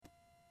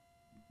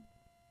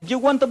You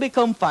want to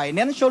become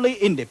financially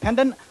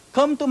independent?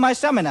 Come to my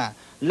seminar.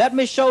 Let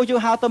me show you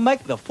how to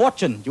make the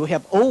fortune you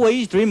have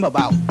always dreamed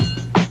about.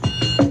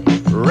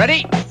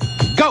 Ready?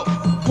 Go!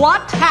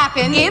 What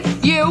happens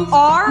if you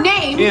are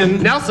named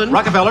In Nelson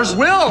Rockefeller's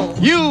will,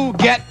 you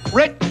get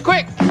rich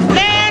quick.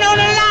 Stand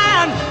on the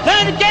line,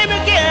 play the game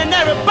again.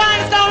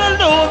 Everybody's gonna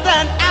lose,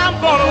 and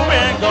I'm gonna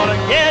win. Gonna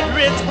get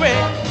rich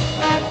quick.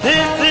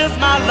 This is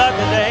my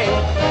lucky day.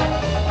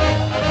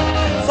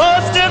 So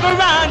stick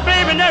around,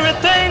 baby, and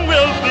everything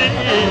will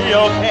be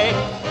okay.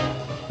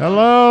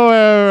 Hello,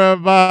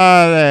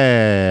 everybody.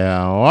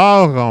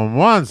 Welcome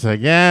once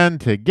again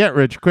to Get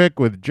Rich Quick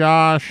with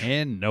Josh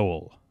and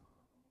Noel.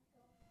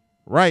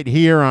 Right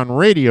here on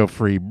Radio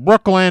Free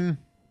Brooklyn.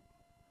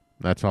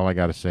 That's all I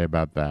got to say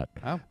about that.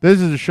 Oh.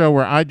 This is a show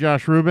where I,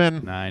 Josh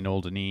Rubin, Nine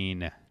Old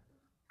Anine,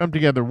 come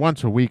together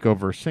once a week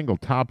over a single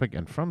topic,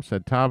 and from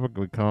said topic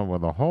we come up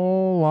with a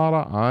whole lot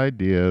of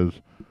ideas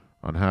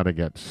on how to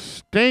get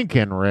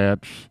stinking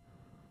rich,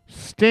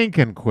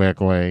 stinking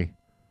quickly,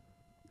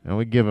 and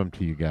we give them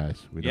to you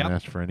guys. We don't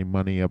ask for any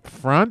money up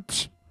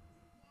front.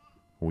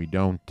 We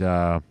don't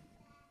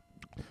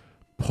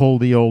pull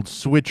the old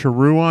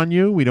switcheroo on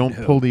you. We don't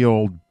pull the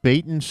old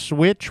bait and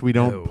switch. We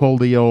don't pull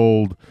the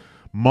old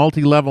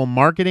multi-level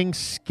marketing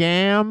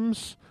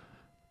scams.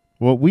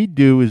 What we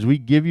do is we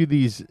give you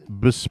these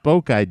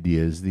bespoke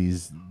ideas,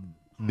 these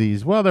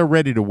well, they're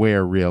ready to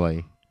wear,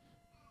 really,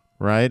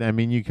 right? I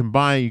mean, you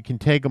can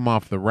take them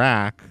off the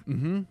rack,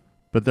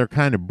 but they're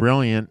kind of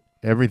brilliant.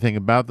 Everything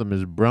about them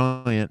is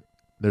brilliant.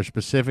 They're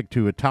specific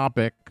to a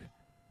topic.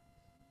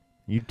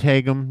 You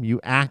take them, you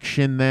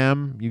action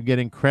them, you get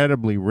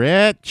incredibly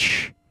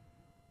rich.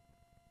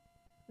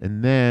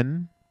 And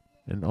then,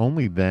 and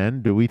only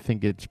then, do we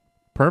think it's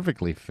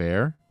perfectly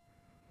fair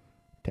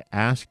to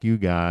ask you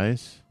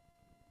guys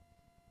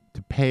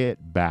to pay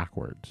it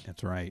backwards.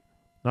 That's right.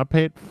 Not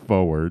pay it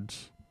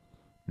forwards,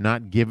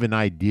 not give an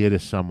idea to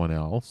someone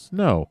else.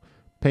 No,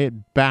 pay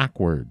it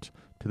backwards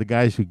to the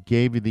guys who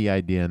gave you the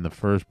idea in the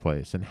first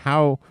place. And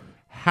how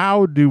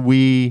do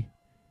we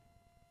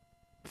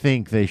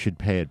think they should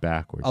pay it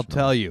backwards? I'll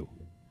tell you.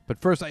 But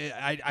first,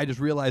 I just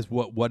realized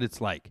what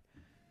it's like.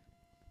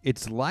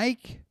 It's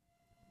like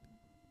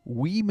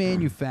we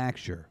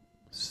manufacture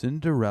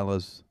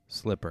Cinderella's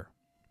slipper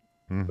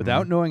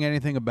without knowing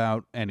anything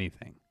about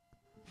anything.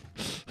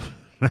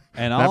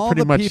 And all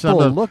the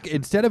people look,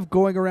 instead of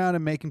going around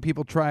and making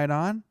people try it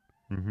on,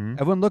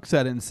 everyone looks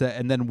at it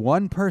and then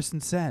one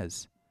person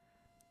says,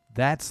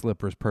 that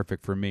slipper's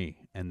perfect for me.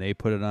 And they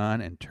put it on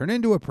and turn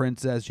into a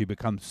princess. You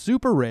become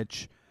super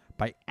rich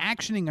by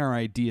actioning our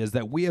ideas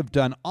that we have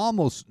done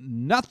almost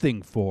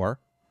nothing for.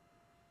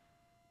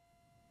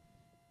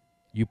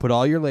 You put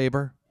all your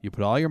labor, you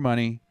put all your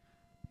money,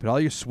 put all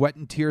your sweat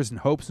and tears and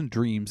hopes and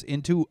dreams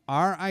into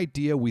our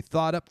idea we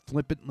thought up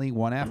flippantly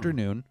one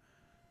afternoon.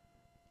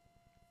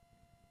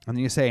 And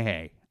then you say,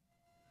 hey,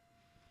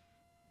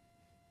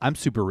 I'm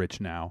super rich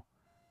now.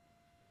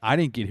 I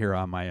didn't get here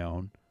on my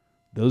own.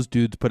 Those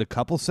dudes put a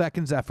couple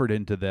seconds effort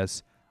into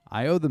this.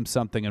 I owe them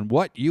something, and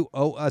what you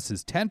owe us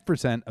is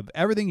 10% of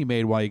everything you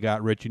made while you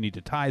got rich. You need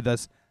to tithe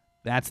us.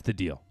 That's the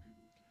deal.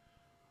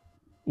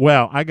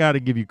 Well, I got to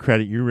give you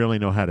credit. You really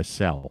know how to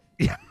sell.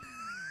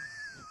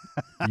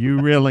 You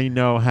really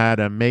know how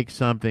to make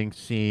something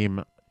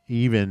seem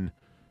even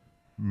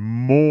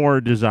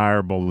more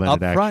desirable than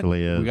it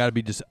actually is. We got to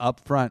be just up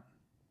front.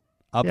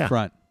 Up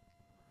front.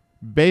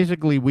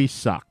 Basically, we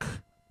suck.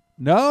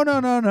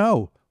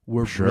 No.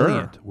 We're sure.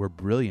 Brilliant. We're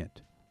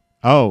brilliant.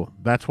 Oh,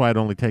 that's why it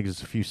only takes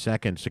us a few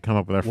seconds to come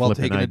up with our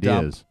flipping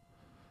ideas.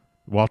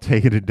 While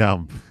taking a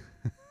dump.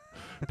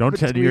 Don't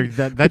tell you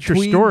that's your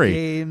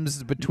story.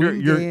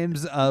 Between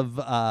games of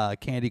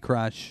Candy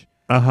Crush.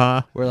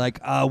 We're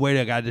like, oh,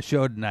 wait, I got the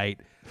show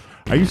tonight.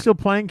 Are you still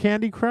playing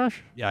Candy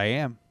Crush? Yeah, I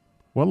am.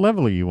 What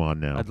level are you on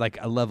now? I'd like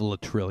a level 1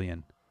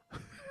 trillion.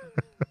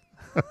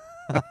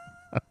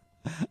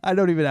 I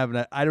don't even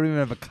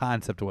have a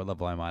concept of what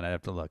level I'm on. I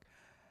have to look.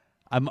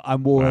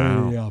 I'm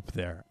way up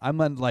there.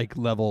 I'm on like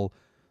level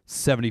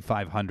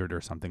 7,500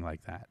 or something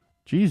like that.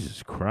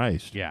 Jesus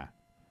Christ. Yeah.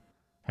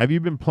 Have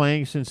you been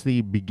playing since the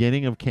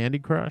beginning of Candy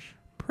Crush?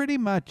 Pretty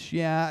much,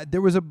 yeah.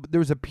 There was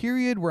a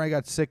period where I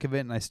got sick of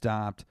it and I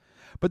stopped.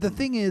 But the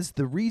thing is,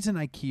 the reason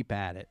I keep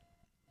at it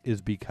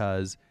is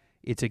because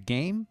it's a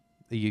game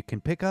that you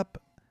can pick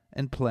up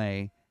and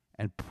play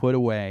and put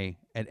away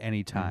at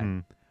any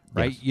time,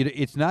 right? Yes.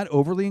 It's not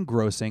overly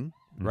engrossing,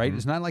 right?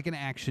 It's not like an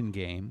action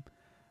game.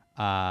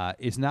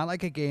 It's not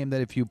like a game that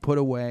if you put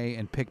away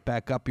and pick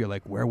back up, you're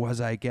like, where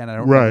was I again? I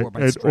don't remember what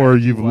my strategy or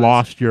you've was.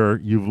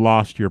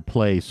 lost your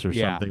place or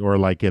something, or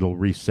like it'll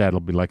reset. It'll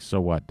be like, so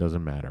what?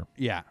 Doesn't matter.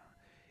 Yeah,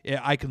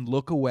 I can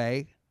look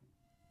away,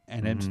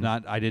 and it's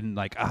not. I didn't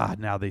like.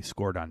 Now they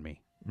scored on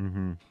me.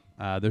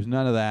 There's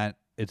none of that.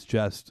 It's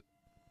just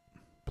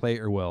play at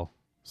your will,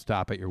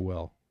 stop at your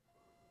will,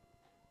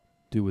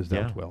 do as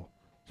thou will.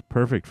 It's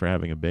perfect for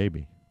having a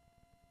baby.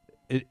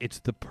 It's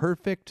the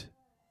perfect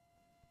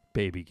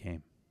baby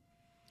game.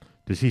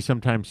 Does he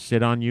sometimes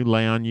sit on you,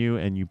 lay on you,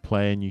 and you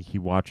play, and he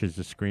watches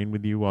the screen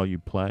with you while you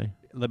play?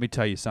 let me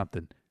tell you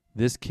something.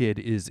 This kid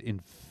is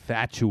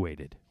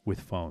infatuated with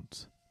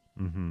phones.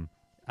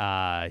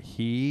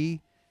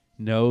 He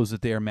knows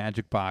that they are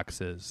magic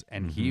boxes,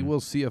 and he will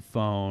see a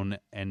phone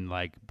and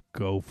like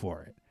go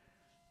for it.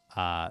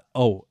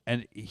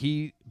 And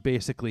he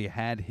basically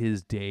had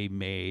his day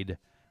made.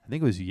 I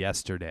think it was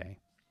yesterday.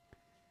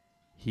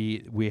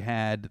 We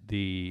had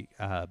the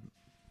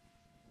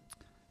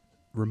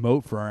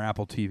remote for our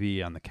Apple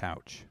TV on the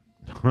couch,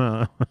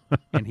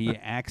 and he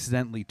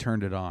accidentally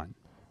turned it on.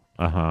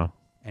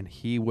 And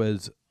he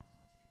was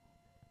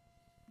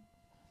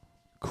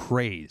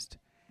crazed.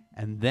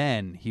 And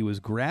then he was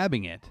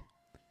grabbing it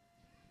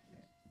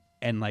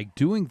and like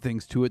doing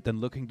things to it, then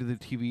looking to the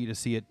TV to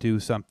see it do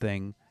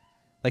something.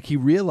 Like he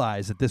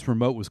realized that this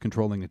remote was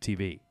controlling the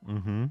TV.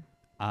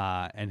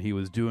 And he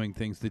was doing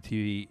things to the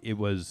TV.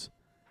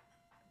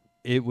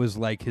 It was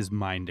like his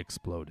mind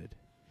exploded.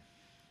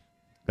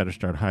 Better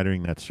start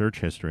hiding that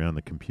search history on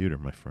the computer,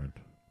 my friend.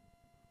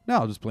 No,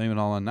 I'll just blame it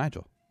all on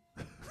Nigel.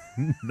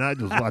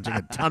 Nigel's watching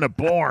a ton of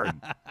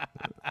porn.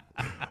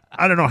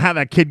 I don't know how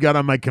that kid got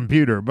on my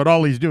computer, but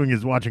all he's doing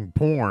is watching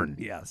porn.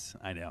 Yes,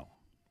 I know.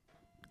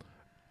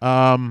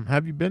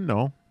 Have you been,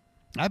 Noel?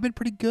 I've been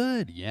pretty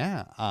good,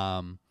 yeah.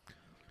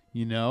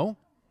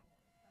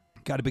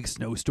 Got a big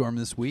snowstorm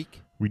this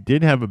week. We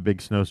did have a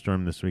big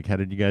snowstorm this week. How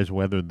did you guys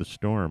weather the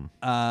storm?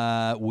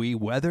 We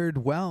weathered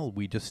well.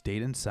 We just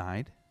stayed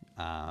inside.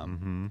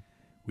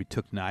 We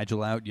took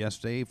Nigel out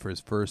yesterday for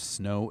his first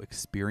snow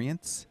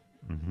experience.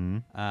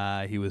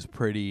 He was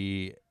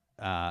pretty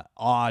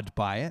awed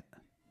by it.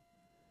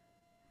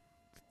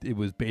 It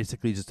was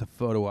basically just a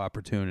photo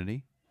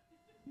opportunity.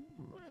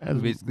 As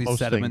We basically most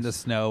set him in things. the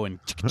snow and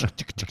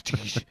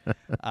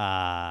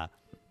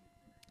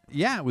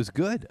yeah, it was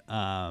good.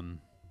 I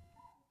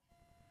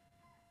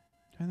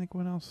think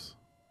what else?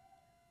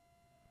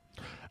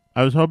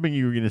 I was hoping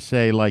you were going to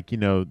say, like,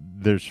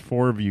 there's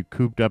 4 of you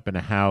cooped up in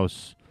a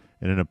house,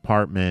 in an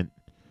apartment,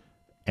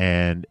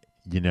 and,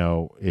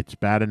 it's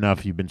bad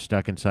enough you've been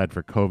stuck inside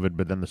for COVID,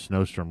 but then the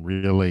snowstorm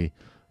really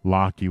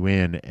locked you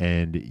in,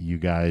 and you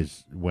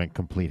guys went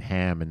complete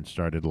ham and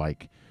started,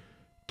 like,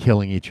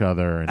 killing each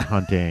other and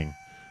hunting,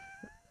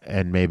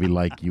 and maybe,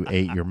 like, you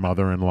ate your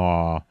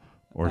mother-in-law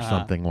or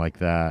something like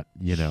that.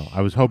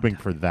 I was hoping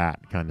for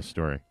that kind of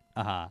story.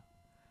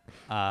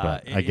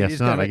 But I guess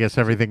not. I guess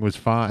everything was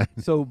fine.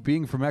 So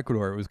being from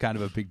Ecuador, it was kind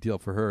of a big deal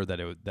for her that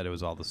it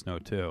was all the snow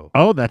too.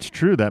 Oh, that's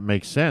true. That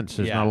makes sense.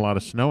 There's Yeah. not a lot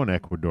of snow in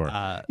Ecuador.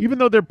 Even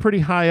though they're pretty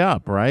high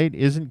up, right?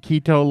 Isn't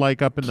Quito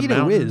like up in the Quito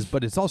mountains? is,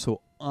 but it's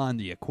also on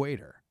the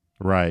equator,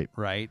 Right.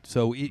 right?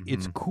 So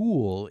it's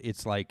cool.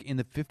 It's like in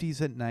the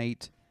 50s at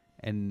night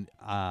and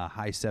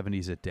high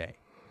 70s at day.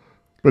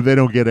 But they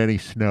don't get any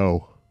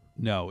snow.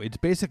 No, it's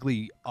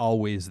basically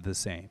always the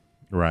same.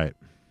 Right.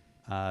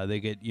 They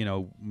get,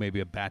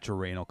 maybe a batch of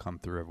rain will come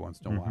through every once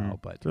in a while,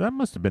 but So that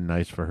must have been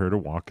nice for her to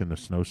walk in the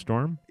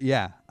snowstorm.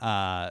 yeah.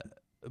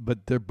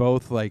 But they're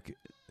both like,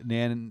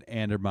 Nan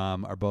and her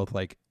mom are both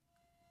like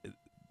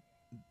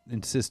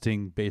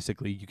insisting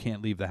basically you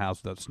can't leave the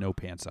house without snow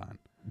pants on.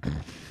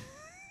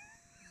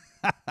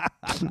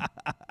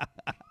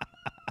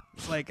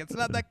 It's like, it's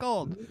not that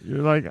cold. You're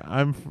like,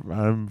 I'm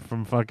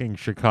from fucking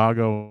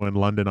Chicago and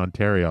London,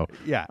 Ontario.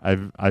 Yeah.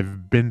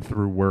 I've been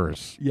through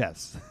worse.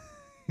 Yes.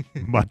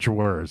 Much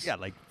worse. Yeah,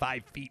 like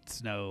 5 feet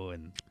snow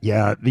and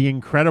Yeah, the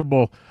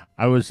incredible.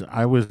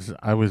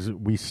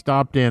 We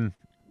stopped in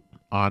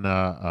on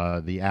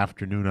the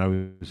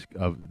afternoon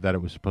that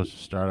it was supposed to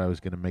start. I was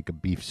going to make a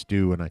beef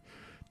stew, and I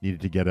needed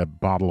to get a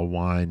bottle of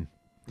wine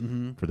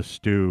for the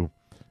stew.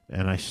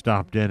 And I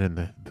stopped in,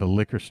 and the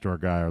liquor store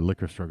guy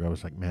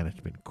was like, "Man, it's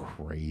been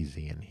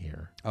crazy in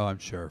here. oh, I'm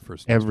sure for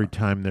Every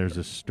time there's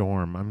a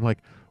storm." I'm like,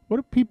 "What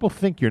do people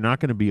think? You're not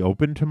going to be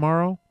open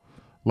tomorrow?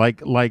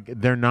 Like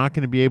they're not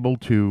going to be able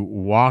to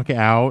walk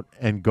out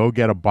and go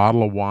get a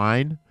bottle of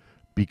wine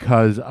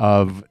because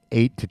of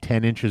 8 to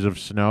 10 inches of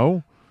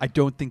snow?" I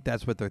don't think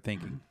that's what they're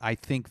thinking. I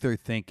think they're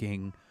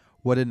thinking,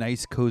 what a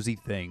nice cozy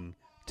thing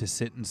to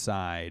sit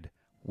inside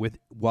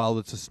while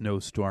it's a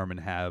snowstorm and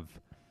have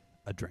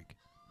a drink.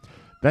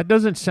 That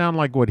doesn't sound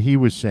like what he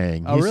was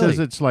saying. Oh, he really? says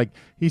it's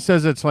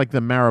like the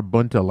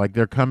Marabunta, like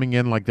they're coming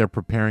in like they're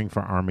preparing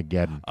for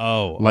Armageddon.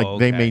 Oh, like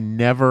they okay. may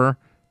never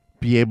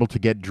be able to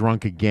get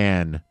drunk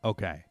again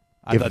Okay.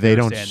 I if thought they were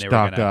don't saying they were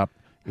stock gonna up.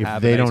 If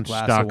have they a nice don't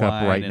glass stock of up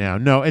wine right and now.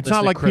 No, it's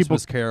not listen like to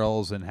Christmas people.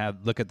 carols and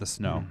look at the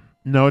snow.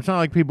 No, it's not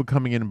like people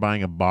coming in and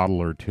buying a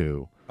bottle or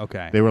two.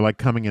 Okay. They were like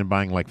coming in and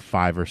buying like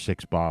 5 or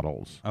 6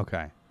 bottles.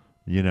 Okay.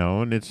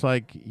 And it's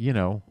like,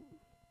 you'll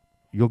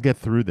get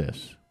through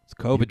this. It's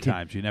COVID can-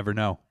 times. You never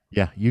know.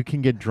 Yeah, you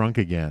can get drunk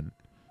again.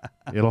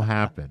 It'll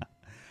happen.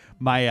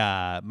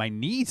 My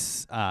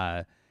niece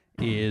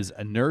is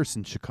a nurse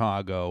in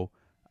Chicago.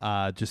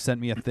 Just sent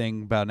me a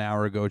thing about an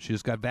hour ago. She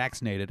just got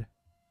vaccinated.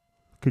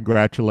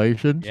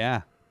 Congratulations.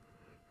 Yeah.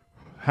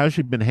 How's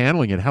she been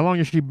handling it? How long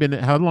has she been?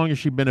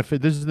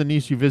 This is the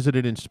niece you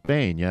visited in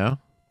Spain, yeah?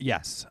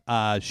 Yes.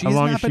 She's How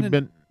long not has she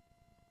been?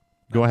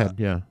 Go ahead.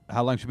 Yeah.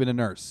 How long has she been a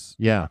nurse?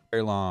 Yeah.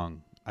 Very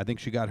long. I think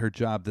she got her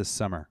job this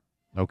summer.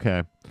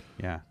 Okay.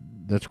 Yeah.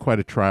 That's quite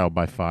a trial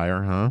by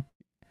fire, huh?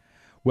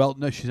 Well,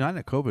 no, she's not in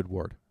a COVID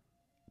ward.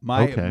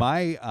 My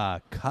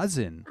Okay.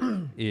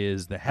 cousin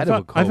is the head of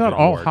a COVID I thought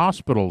all ward.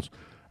 hospitals.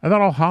 I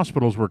thought all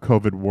hospitals were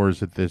COVID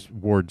wards at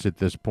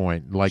this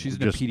point. Like She's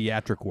in just a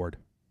pediatric ward.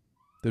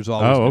 There's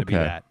always going to be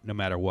okay. that, no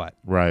matter what.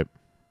 right.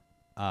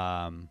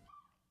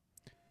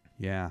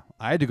 Yeah,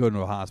 I had to go to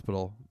a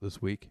hospital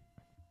this week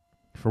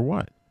For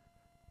what?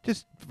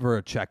 just for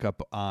a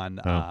checkup on.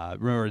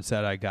 Remember, it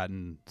said I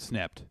gotten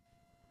snipped.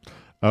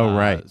 Oh,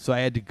 right. So I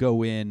had to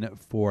go in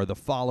for the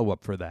follow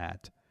up for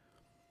that,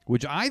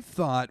 which I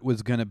thought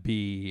was going to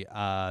be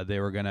they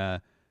were going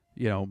to,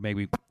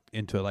 maybe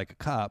into like a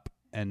cup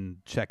and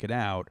check it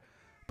out.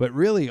 But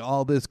really,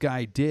 all this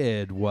guy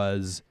did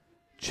was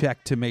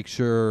check to make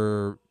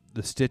sure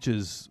the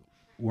stitches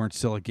weren't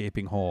still a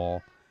gaping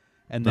hole.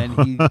 And then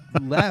he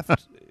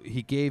left.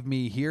 He gave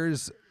me,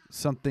 here's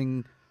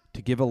something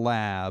to give a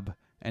lab.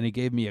 And he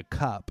gave me a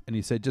cup. And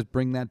he said, just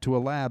bring that to a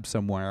lab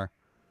somewhere.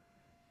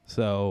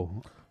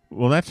 So,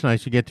 Well, that's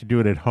nice. You get to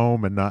do it at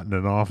home and not in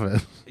an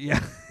office.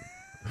 yeah.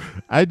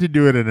 I had to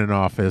do it in an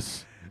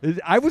office.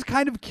 I was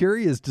kind of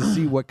curious to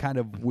see what kind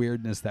of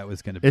weirdness that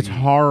was going to be. It's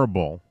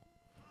horrible.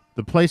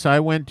 The place I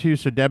went to,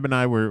 so Deb and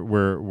I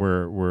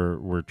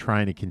were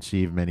trying to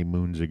conceive many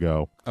moons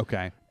ago.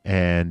 Okay.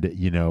 And,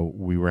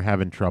 we were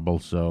having trouble,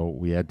 so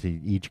we had to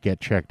each get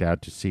checked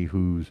out to see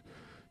who's,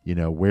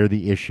 where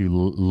the issue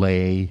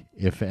lay,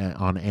 if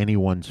on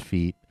anyone's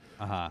feet.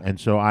 Uh-huh. And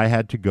so I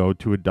had to go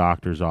to a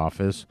doctor's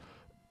office,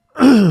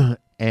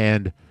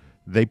 and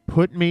they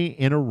put me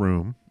in a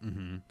room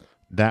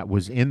that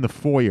was in the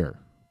foyer.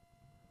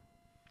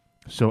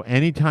 So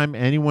anytime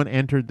anyone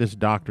entered this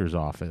doctor's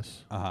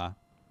office, Uh-huh.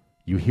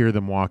 you hear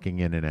them walking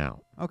in and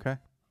out, Okay.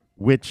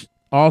 which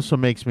also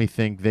makes me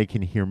think they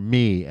can hear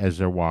me as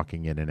they're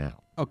walking in and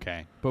out.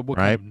 Okay. But what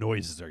Right. kind of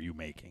noises are you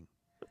making?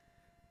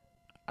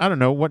 I don't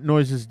know. What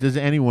noises does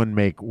anyone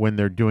make when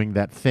they're doing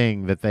that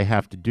thing that they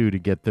have to do to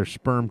get their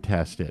sperm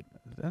tested?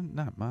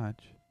 Not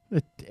much.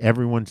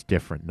 Everyone's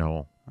different,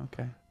 Noel.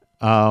 Okay.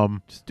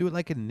 Um, Just do it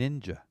like a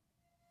ninja.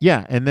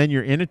 yeah, and then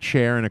you're in a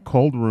chair in a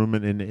cold room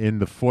and in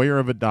the foyer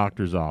of a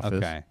doctor's office.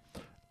 Okay.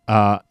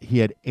 He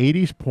had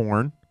 80s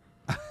porn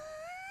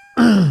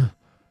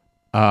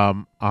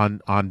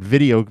on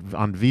video,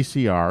 on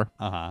VCR,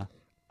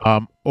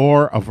 Uh-huh.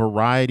 or a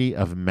variety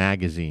of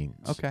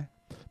magazines. Okay.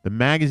 The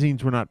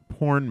magazines were not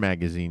porn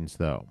magazines,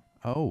 though.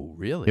 Oh,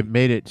 really? It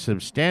made it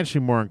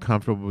substantially more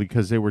uncomfortable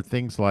because they were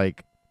things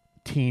like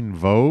Teen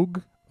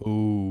Vogue.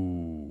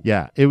 Ooh.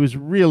 Yeah, it was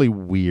really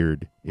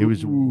weird. It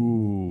was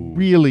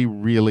really,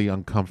 really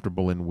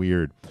uncomfortable and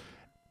weird.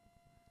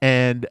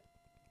 And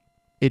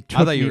it took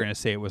I thought you me- were going to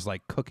say it was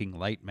like Cooking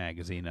Light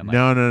magazine. And like,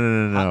 no.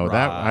 Hot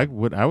That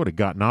Rod. I would have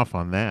gotten off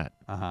on that.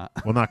 Uh-huh.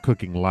 Well, not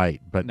Cooking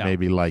Light, but No.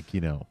 maybe like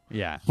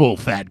Yeah. full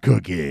fat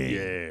cooking.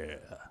 Yeah.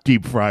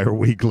 Deep Fryer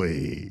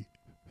Weekly.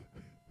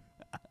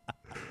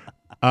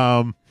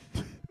 But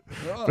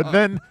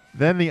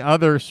then the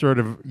other sort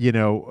of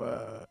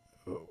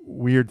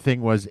weird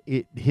thing was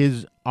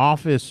his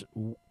office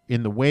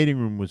in the waiting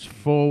room was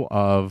full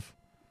of,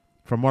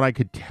 from what I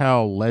could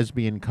tell,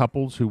 lesbian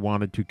couples who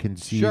wanted to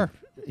conceive Sure.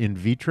 in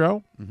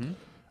vitro.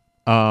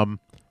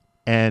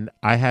 And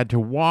I had to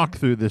walk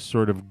through this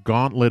sort of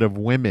gauntlet of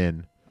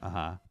women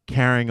Uh-huh.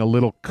 carrying a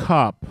little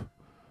cup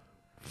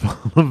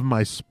full of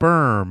my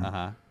sperm.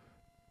 Uh-huh.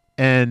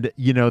 And,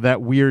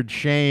 that weird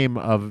shame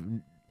of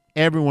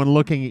everyone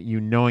looking at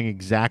you knowing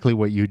exactly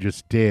what you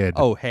just did.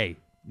 Oh, hey.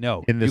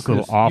 No. In this you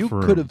little could've- off You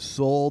room. could have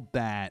sold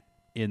that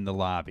in the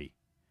lobby.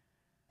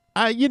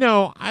 I You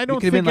don't could have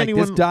think been like,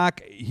 anyone... this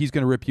doc, he's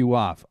going to rip you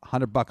off.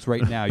 $100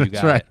 right now. You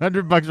That's got right. it.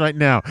 $100 right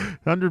now.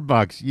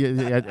 $100.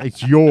 Yeah,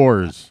 it's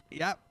yours.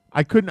 Yep.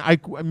 I couldn't.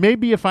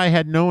 Maybe if I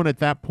had known at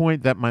that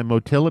point that my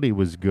motility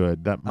was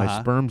good, that my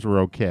sperms were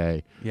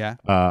okay, Yeah.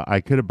 I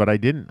could have. But I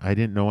didn't. I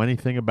didn't know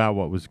anything about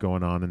what was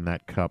going on in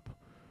that cup.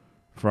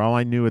 For all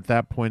I knew at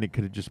that point, it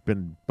could have just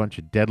been a bunch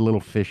of dead little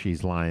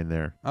fishies lying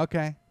there.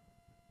 Okay.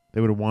 They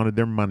would have wanted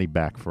their money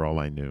back for all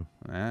I knew.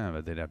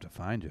 But they'd have to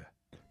find you.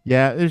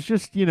 Yeah, there's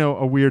just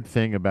a weird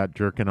thing about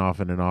jerking off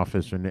in an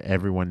office when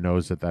everyone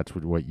knows that that's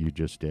what you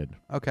just did.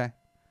 Okay.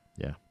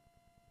 Yeah.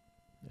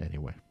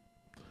 Anyway.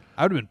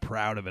 I would have been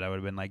proud of it. I would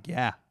have been like,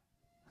 yeah.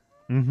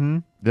 Mm-hmm.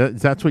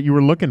 That's what you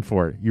were looking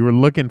for. You were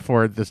looking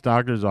for at this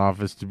doctor's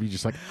office to be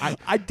just like,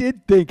 I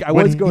did think I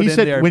When was he going in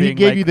said- there when he being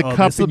gave like, you the oh,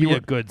 cup this will and you be were-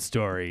 a good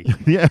story.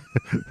 yeah.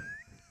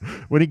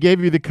 When he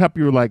gave you the cup,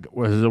 you were like,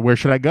 where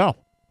should I go?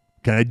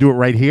 Can I do it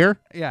right here?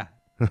 Yeah.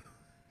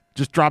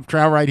 Just drop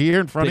trow right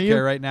here in front Take of you?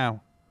 care right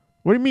now.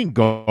 What do you mean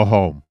go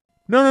home?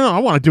 No, I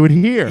want to do it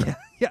here.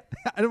 Yeah.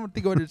 I don't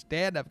think you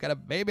understand. I've got a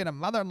baby and a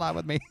mother-in-law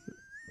with me.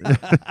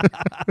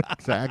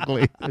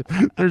 Exactly.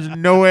 There's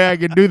no way I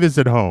can do this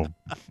at home.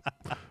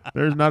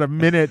 There's not a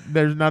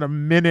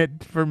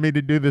minute for me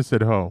to do this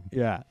at home.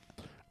 Yeah.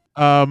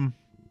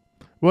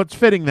 Well, it's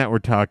fitting that we're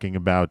talking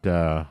about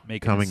Making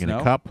coming it in a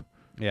snow? cup.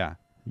 Yeah.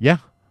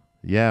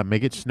 Yeah,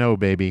 make it snow,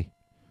 baby.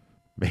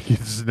 Make it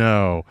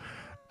snow.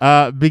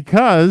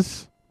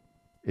 Because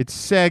it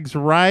segs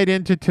right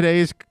into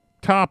today's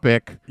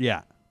topic,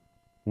 Yeah.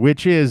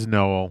 which is,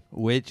 Noel.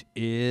 Which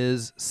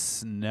is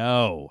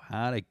snow.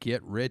 How to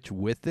get rich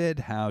with it,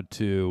 how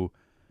to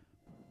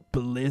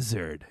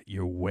blizzard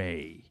your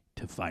way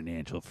to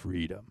financial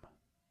freedom.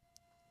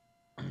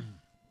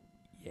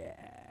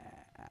 Yeah.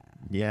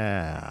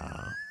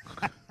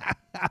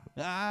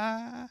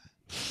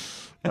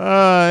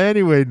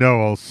 Anyway,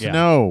 Noel,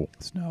 snow.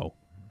 Snow.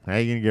 How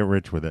you going to get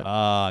rich with it?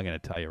 I'm going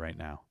to tell you right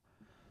now.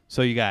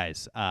 So you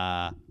guys,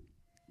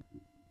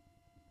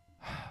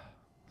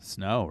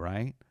 snow,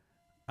 right?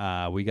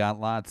 We got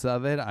lots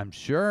of it. I'm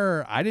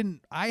sure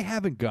I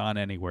haven't gone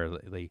anywhere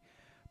lately,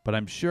 but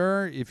I'm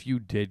sure if you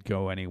did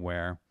go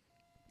anywhere,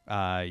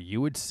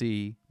 you would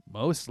see,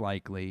 most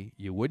likely,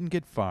 you wouldn't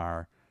get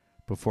far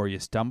before you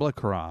stumble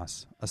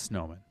across a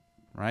snowman,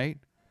 right?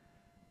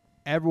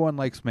 Everyone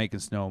likes making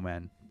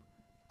snowmen.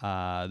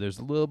 There's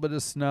a little bit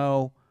of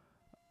snow.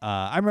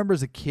 I remember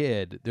as a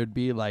kid, there'd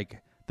be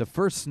like the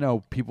first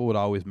snow, people would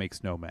always make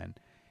snowmen.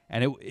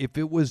 And if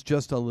it was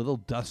just a little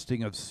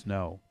dusting of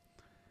snow,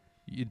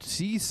 you'd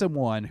see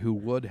someone who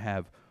would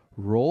have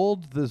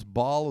rolled this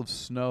ball of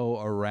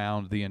snow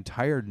around the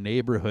entire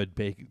neighborhood,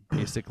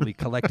 basically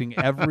collecting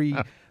every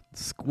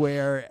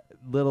square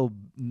little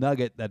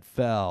nugget that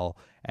fell.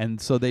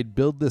 And so they'd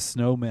build this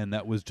snowman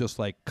that was just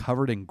like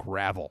covered in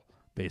gravel,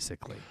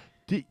 basically.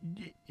 Did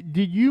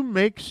you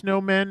make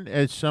snowmen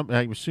as some?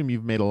 I assume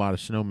you've made a lot of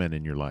snowmen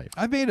in your life.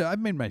 I've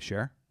made my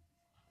share.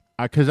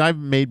 Because I've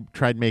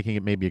tried making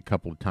it maybe a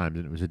couple of times,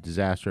 and it was a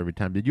disaster every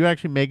time. Did you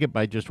actually make it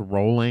by just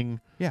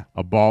rolling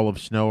a ball of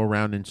snow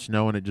around in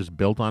snow, and it just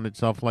built on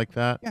itself like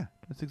that? Yeah,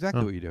 that's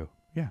exactly what you do.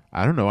 Yeah.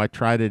 I don't know. I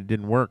tried it. It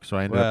didn't work, so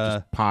I ended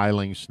up just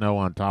piling snow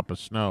on top of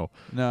snow.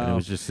 No. And it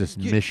was just this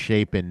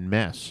misshapen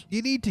mess.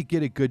 You need to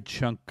get a good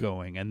chunk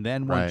going, and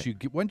then once you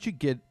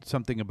get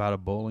something about a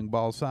bowling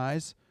ball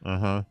size,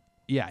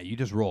 you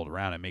just roll it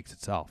around. It makes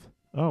itself.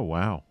 Oh,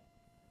 wow.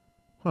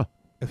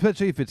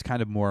 Especially if it's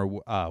kind of more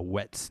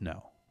wet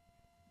snow,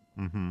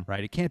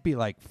 right? It can't be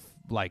like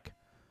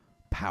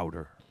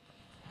powder.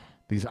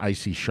 These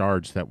icy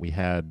shards that we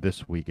had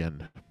this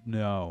weekend.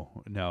 No,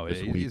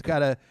 it's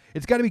gotta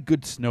be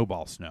good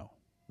snowball snow,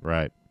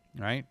 right?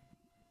 Because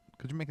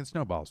you're making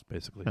snowballs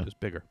basically, just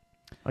bigger.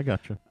 I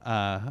gotcha.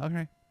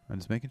 Okay, I'm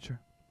just making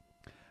sure.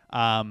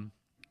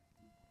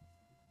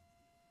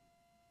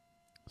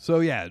 So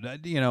yeah,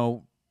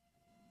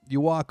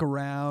 you walk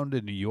around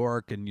in New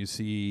York and you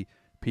see.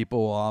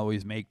 People will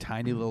always make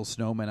tiny little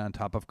snowmen on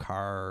top of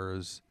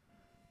cars.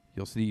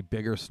 You'll see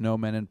bigger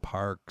snowmen in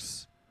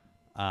parks.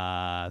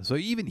 So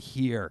even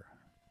here,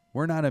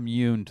 we're not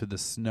immune to the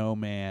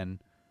snowman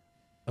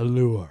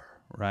allure,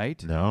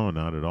 right? No,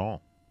 not at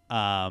all.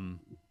 And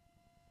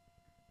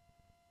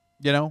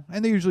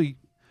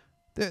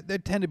they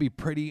tend to be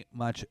pretty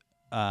much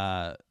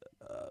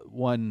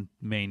one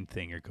main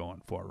thing you're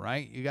going for,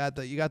 right? You got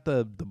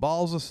the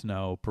balls of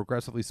snow,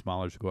 progressively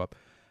smaller as you go up.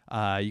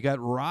 You got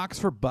rocks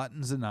for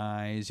buttons and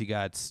eyes. You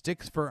got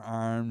sticks for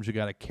arms. You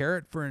got a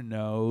carrot for a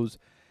nose.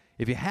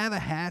 If you have a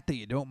hat that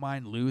you don't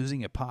mind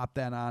losing, you pop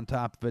that on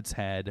top of its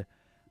head.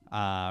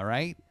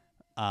 Right?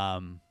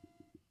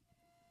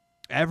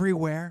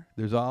 Everywhere,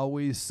 there's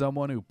always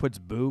someone who puts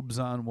boobs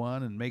on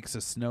one and makes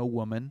a snow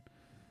woman.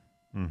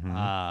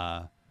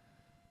 But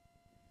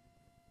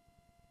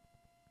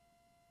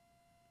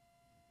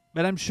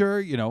I'm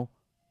sure,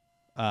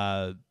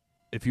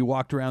 if you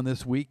walked around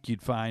this week,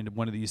 you'd find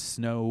one of these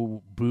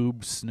snow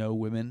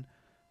women.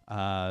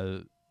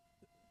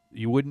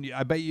 You wouldn't.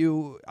 I bet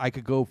you I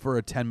could go for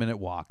a 10-minute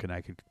walk and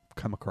I could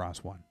come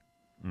across one.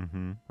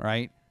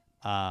 Right?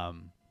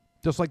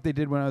 Just like they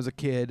did when I was a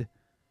kid.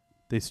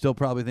 They still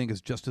probably think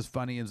it's just as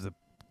funny as the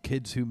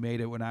kids who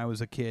made it when I was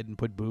a kid and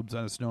put boobs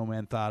on a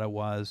snowman thought it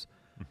was.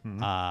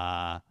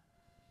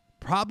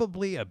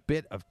 Probably a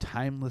bit of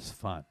timeless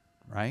fun,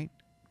 right?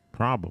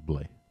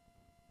 Probably.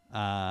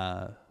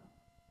 On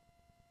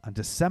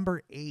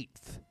December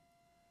 8th,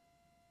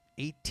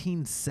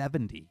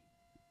 1870,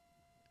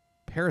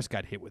 Paris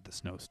got hit with the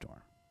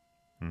snowstorm.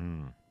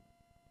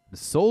 The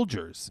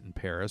soldiers in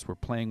Paris were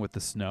playing with the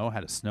snow,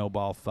 had a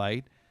snowball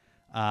fight,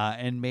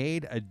 and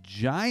made a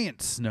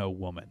giant snow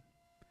woman.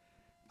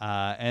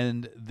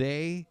 And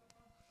they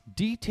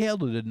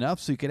detailed it enough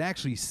so you could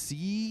actually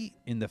see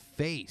in the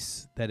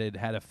face that it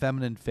had a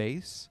feminine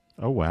face.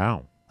 Oh,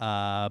 wow.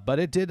 But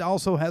it did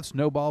also have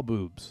snowball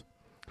boobs.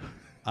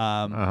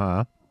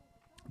 The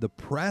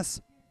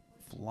press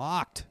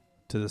flocked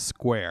to the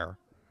square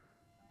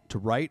to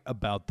write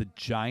about the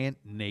giant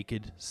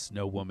naked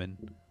snow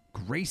woman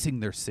gracing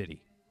their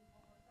city.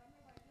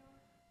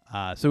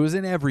 So it was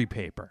in every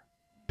paper.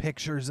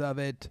 Pictures of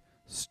it,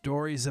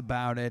 stories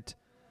about it.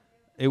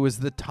 It was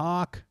the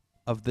talk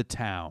of the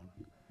town.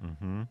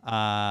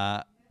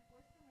 But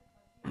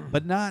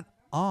not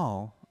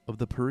all of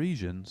the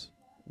Parisians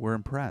were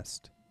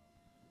impressed.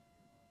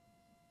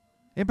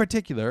 In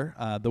particular,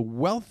 the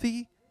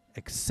wealthy,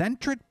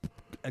 eccentric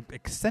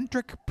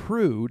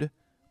prude,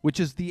 which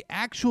is the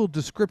actual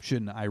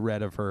description I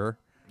read of her.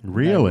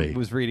 Really? I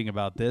was reading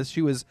about this.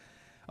 She was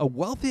a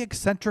wealthy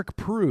eccentric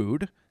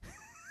prude,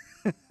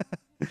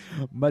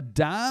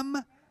 Madame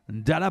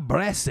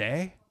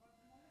Dalabrese,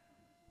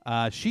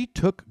 she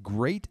took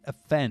great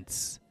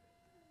offense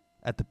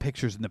at the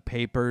pictures in the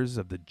papers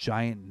of the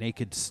giant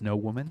naked snow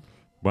woman.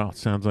 Well,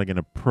 sounds like an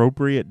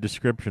appropriate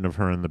description of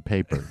her in the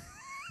paper.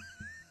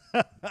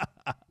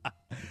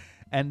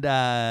 And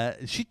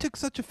she took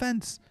such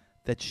offense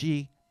that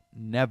she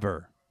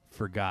never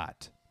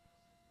forgot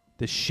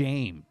the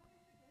shame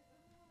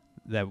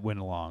that went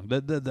along,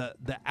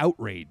 the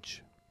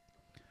outrage.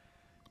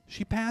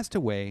 She passed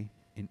away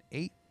in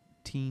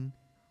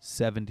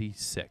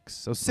 1876,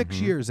 so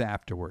 6 years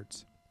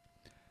afterwards.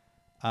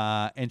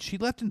 And she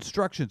left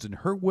instructions in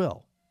her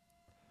will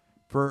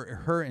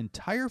for her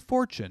entire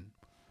fortune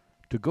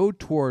to go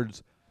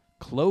towards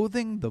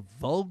clothing the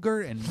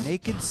vulgar and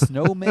naked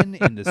snowmen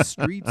in the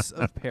streets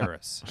of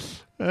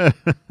Paris. And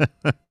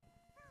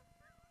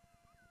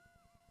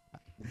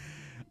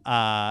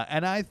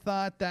I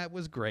thought that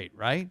was great,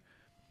 right?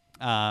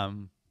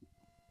 And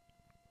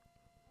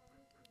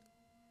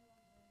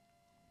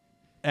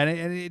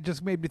it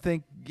just made me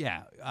think,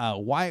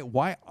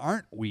 why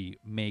aren't we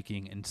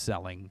making and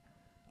selling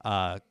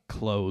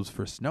clothes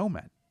for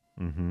snowmen?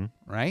 Mm-hmm.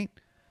 Right?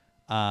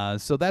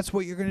 So that's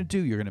what you're going to do.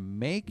 You're going to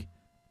make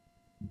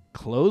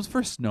clothes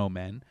for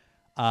snowmen.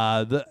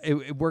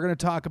 We're going to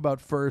talk about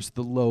first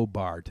the low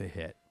bar to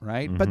hit,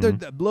 right? Mm-hmm. But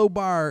the low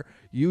bar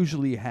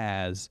usually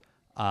has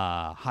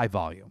high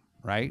volume,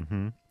 right?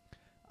 Mm-hmm.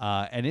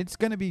 And it's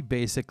going to be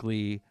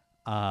basically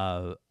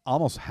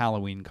almost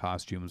Halloween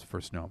costumes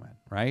for snowmen,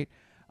 right?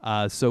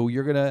 So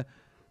you're going to,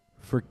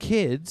 for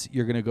kids,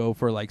 you're going to go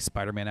for like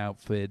Spider-Man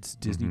outfits,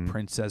 Disney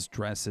princess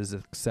dresses,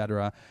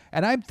 etc.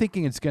 And I'm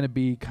thinking it's going to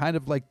be kind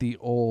of like the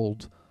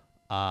old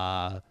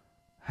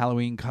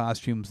Halloween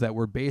costumes that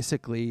were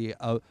basically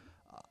a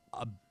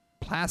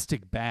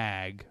plastic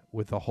bag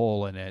with a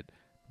hole in it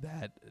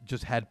that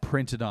just had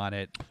printed on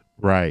it.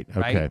 Right.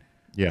 Right? Okay.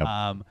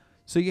 Yeah.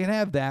 So you can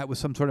have that with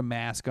some sort of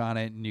mask on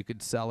it, and you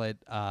could sell it.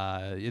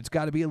 It's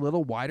got to be a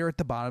little wider at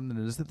the bottom than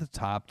it is at the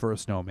top for a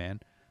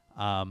snowman.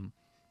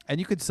 And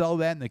you could sell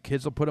that, and the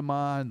kids will put them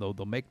on.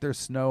 They'll make their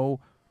snow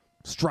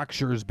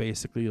structures,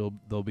 basically.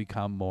 They'll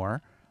become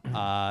more.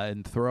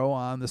 And throw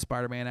on the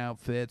Spider-Man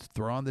outfits,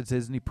 throw on the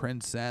Disney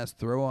princess,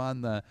 throw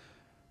on the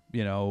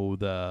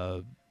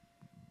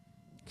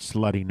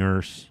Slutty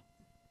nurse.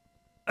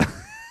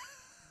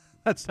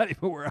 That's not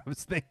even where I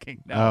was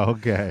thinking. No. Oh,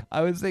 okay.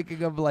 I was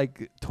thinking of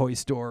like Toy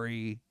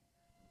Story.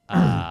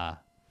 Okay.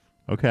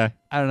 I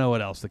don't know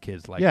what else the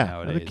kids like Yeah,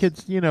 nowadays. the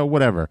kids,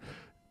 whatever.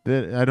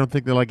 I don't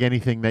think they like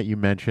anything that you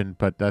mentioned,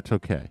 but that's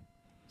okay.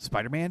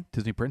 Spider-Man,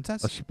 Disney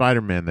princess. A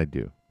Spider-Man, they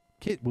do.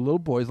 Little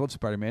boys love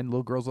Spider-Man.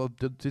 Little girls love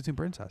Disney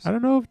princess. I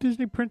don't know if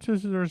Disney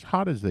princesses are as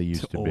hot as they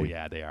used to be. Oh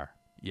yeah, they are.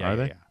 Yeah, Are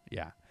they?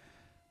 Yeah.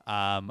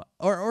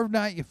 Or if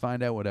not, you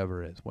find out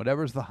whatever it is.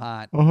 Whatever's the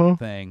hot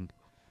thing,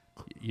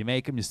 you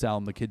make them, you sell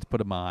them. The kids put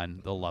them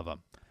on. They'll love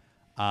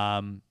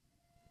them.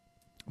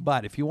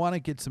 But if you want to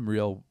get some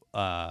real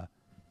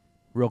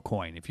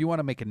coin, if you want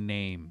to make a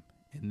name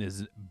in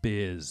this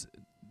biz,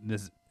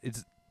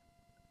 it's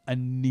a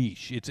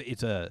niche.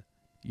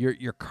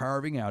 You're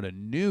carving out a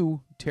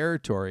new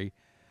territory,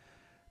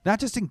 not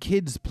just in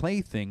kids'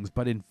 playthings,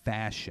 but in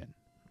fashion,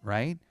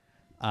 right?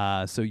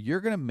 So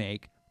you're gonna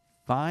make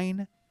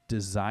fine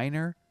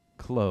designer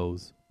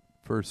clothes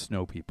for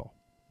snow people,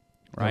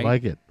 right? I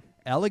like it.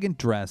 Elegant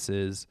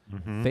dresses,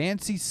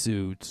 fancy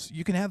suits.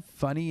 You can have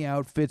funny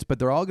outfits, but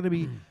they're all going to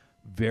be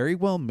very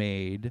well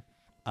made,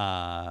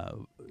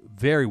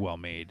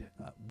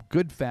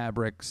 good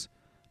fabrics.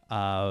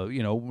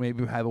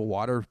 Maybe have a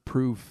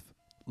waterproof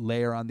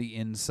layer on the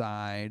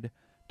inside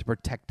to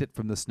protect it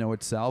from the snow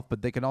itself,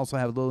 but they can also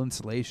have a little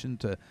insulation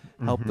to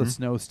help the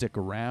snow stick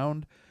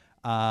around.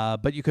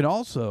 But you can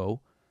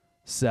also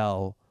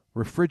sell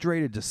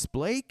refrigerated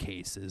display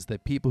cases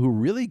that people who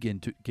really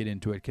get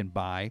into it can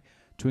buy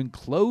to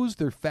enclose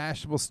their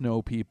fashionable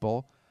snow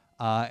people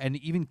and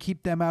even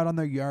keep them out on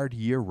their yard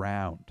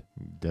year-round.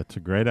 That's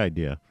a great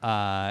idea.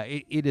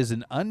 It is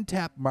an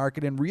untapped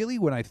market, and really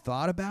when I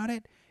thought about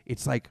it,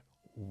 it's like,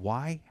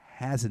 why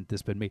hasn't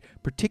this been made?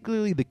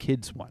 Particularly the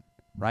kids one,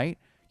 right?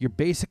 You're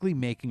basically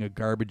making a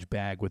garbage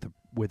bag with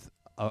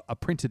a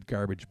printed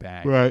garbage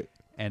bag, Right.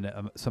 and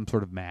some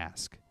sort of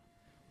mask.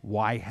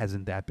 Why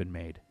hasn't that been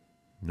made?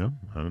 No,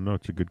 I don't know.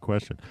 It's a good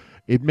question.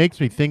 It makes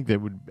me think that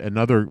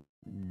another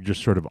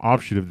just sort of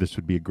offshoot of this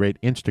would be a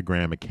great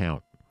Instagram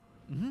account.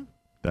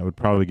 That would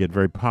probably get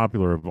very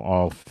popular of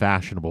all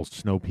fashionable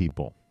snow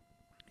people.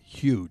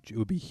 Huge. It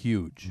would be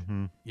huge.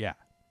 Yeah.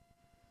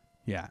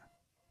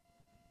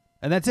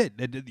 And that's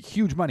it.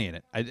 Huge money in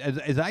it.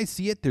 As I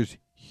see it, there's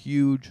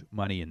huge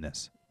money in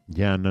this.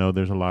 Yeah, no,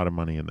 there's a lot of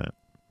money in that.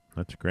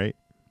 That's great.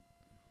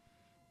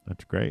 I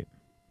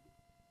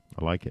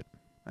like it.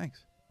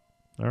 Thanks.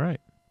 All right.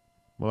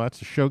 Well, that's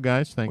the show,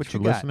 guys. Thanks for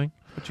listening.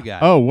 What you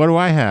got? Oh, what do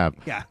I have?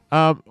 Yeah.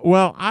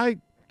 Well, I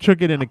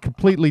took it in a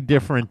completely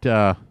different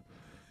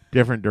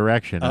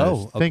direction. I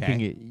was okay.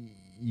 thinking,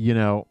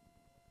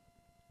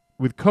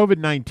 with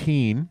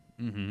COVID-19,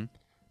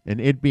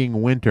 and it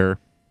being winter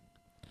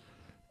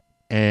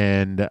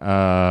and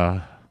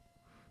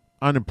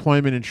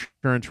unemployment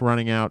insurance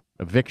running out,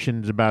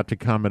 evictions about to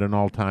come at an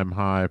all-time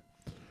high,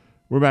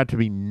 we're about to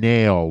be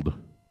nailed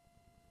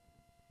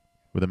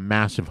with a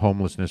massive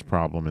homelessness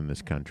problem in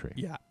this country.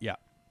 Yeah, yeah.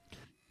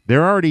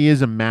 There already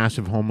is a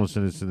massive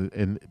homelessness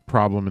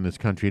problem in this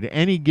country. At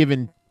any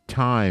given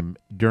time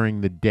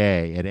during the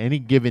day, at any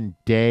given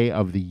day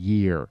of the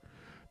year,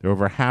 there are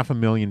over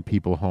 500,000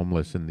 people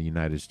homeless in the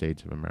United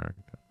States of America.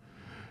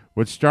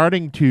 What's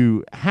starting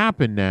to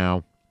happen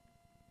now,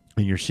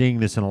 and you're seeing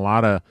this in a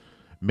lot of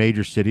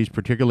major cities,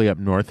 particularly up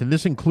north, and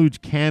this includes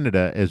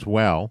Canada as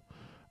well,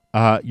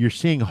 you're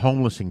seeing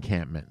homeless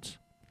encampments.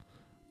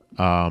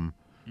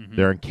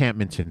 There are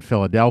encampments in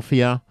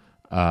Philadelphia,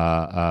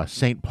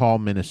 St. Paul,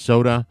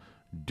 Minnesota,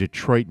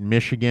 Detroit,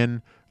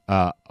 Michigan,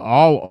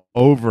 all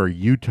over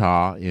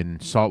Utah, in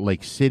Salt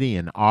Lake City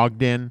and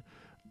Ogden,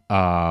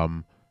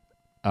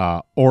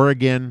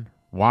 Oregon,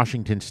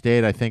 Washington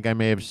State, I think I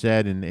may have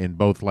said, in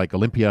both like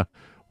Olympia,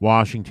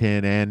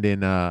 Washington, and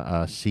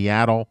in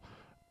Seattle.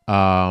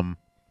 And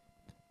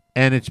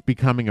it's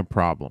becoming a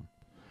problem.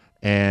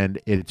 And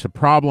it's a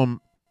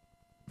problem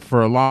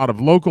for a lot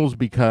of locals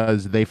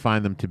because they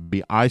find them to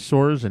be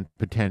eyesores and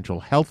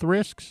potential health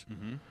risks.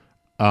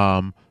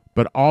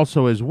 But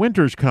also, as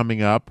winter's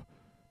coming up,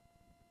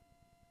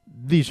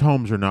 these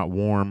homes are not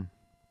warm.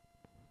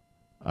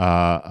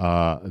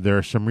 There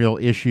are some real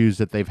issues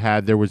that they've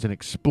had. There was an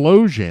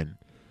explosion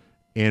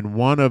in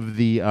one of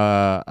the,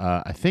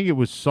 I think it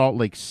was Salt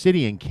Lake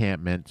City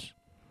encampments.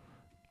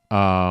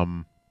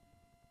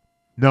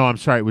 No, I'm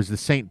sorry, it was the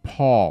St.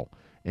 Paul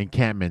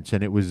encampments,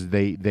 and it was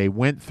they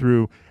went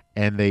through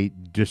and they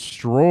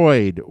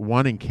destroyed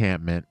one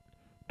encampment,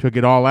 took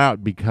it all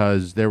out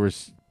because there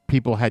was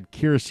people had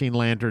kerosene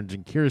lanterns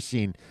and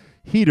kerosene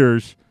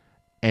heaters,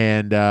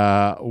 and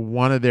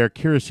one of their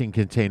kerosene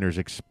containers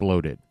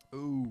exploded.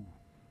 Ooh.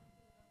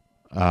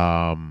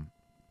 And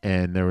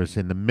there was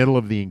in the middle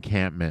of the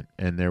encampment,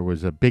 and there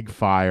was a big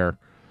fire.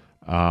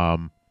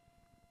 And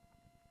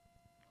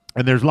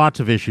there's lots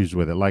of issues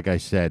with it, like I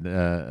said,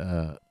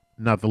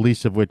 not the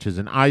least of which is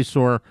an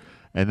eyesore.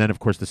 And then, of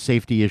course, the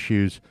safety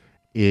issues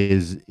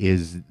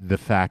is the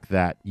fact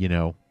that,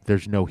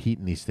 there's no heat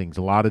in these things.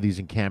 A lot of these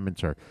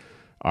encampments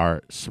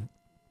are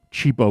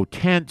cheapo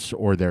tents,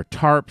 or they're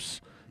tarps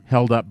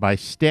held up by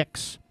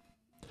sticks.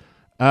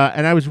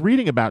 And I was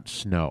reading about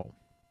snow.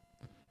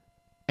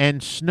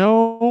 And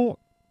snow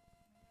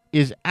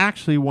is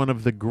actually one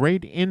of the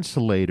great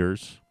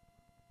insulators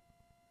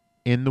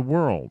in the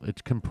world.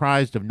 It's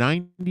comprised of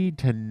 90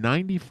 to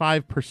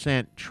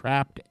 95%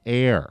 trapped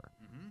air.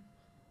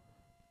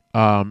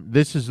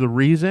 This is the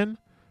reason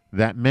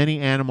that many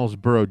animals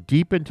burrow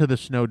deep into the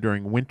snow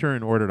during winter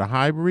in order to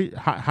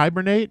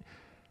hibernate.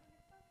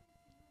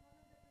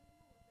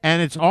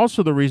 And it's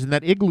also the reason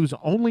that igloos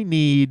only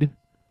need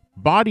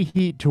body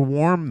heat to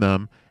warm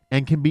them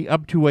and can be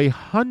up to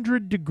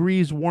 100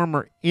 degrees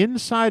warmer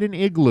inside an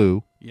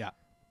igloo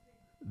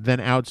than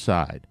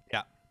outside.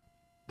 Yeah.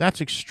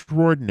 That's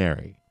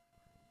extraordinary.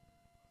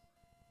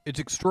 It's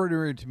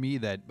extraordinary to me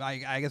that,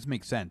 I guess it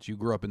makes sense. You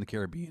grew up in the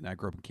Caribbean. I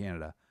grew up in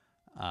Canada.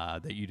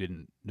 That you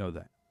didn't know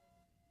that.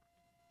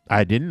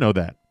 I didn't know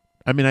that.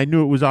 I mean, I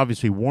knew it was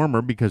obviously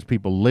warmer because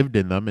people lived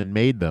in them and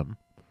made them.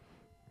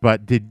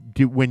 But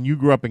when you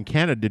grew up in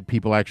Canada, did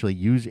people actually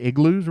use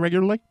igloos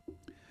regularly?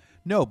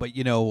 No, but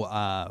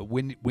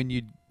when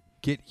you'd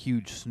get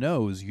huge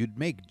snows, you'd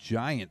make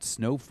giant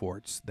snow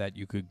forts that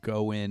you could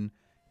go in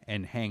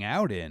and hang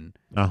out in.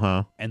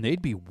 And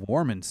they'd be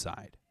warm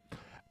inside.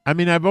 I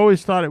mean, I've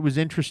always thought it was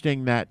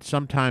interesting that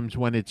sometimes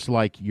when it's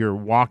like you're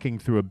walking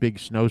through a big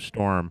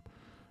snowstorm,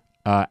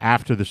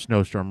 after the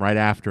snowstorm, right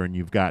after, and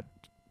you've got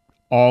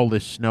all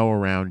this snow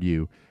around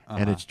you,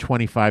 and it's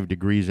 25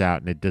 degrees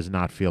out, and it does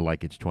not feel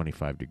like it's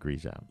 25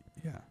 degrees out.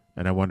 Yeah.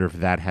 And I wonder if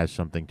that has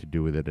something to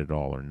do with it at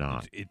all or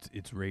not.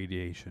 It's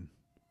radiation.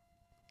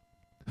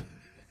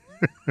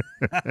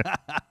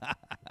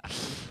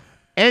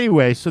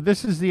 Anyway, so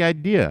this is the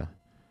idea.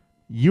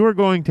 You are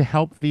going to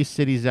help these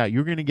cities out.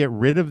 You're going to get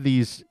rid of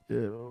these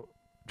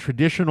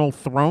traditional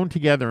thrown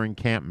together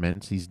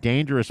encampments, these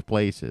dangerous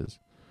places.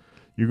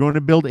 You're going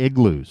to build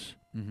igloos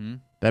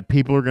that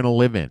people are going to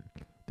live in.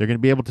 They're going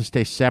to be able to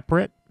stay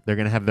separate. They're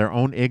going to have their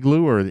own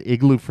igloo, or the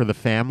igloo for the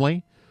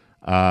family.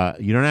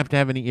 You don't have to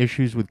have any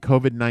issues with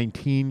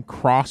COVID-19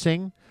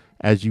 crossing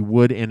as you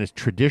would in a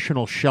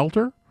traditional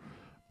shelter.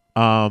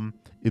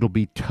 It'll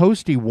be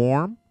toasty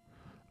warm.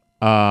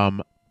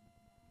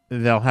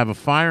 They'll have a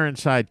fire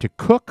inside to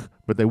cook,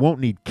 but they won't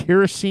need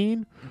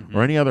kerosene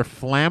or any other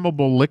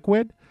flammable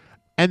liquid.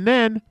 And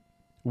then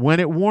when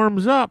it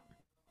warms up,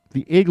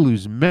 the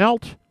igloos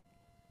melt,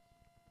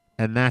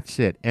 and that's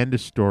it. End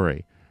of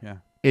story. Yeah.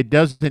 It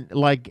doesn't,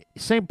 like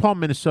St. Paul,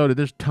 Minnesota,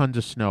 there's tons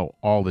of snow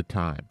all the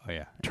time. Oh,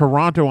 yeah.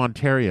 Toronto,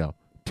 Ontario,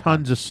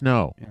 tons of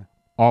snow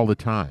all the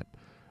time.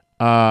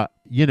 And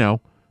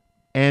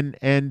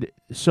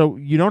so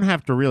you don't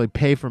have to really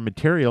pay for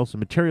materials. The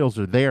materials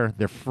are there.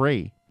 They're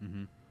free.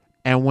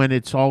 And when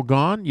it's all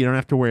gone, you don't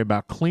have to worry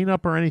about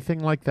cleanup or anything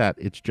like that.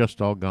 It's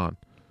just all gone.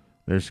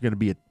 There's going to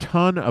be a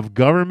ton of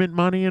government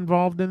money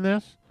involved in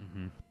this,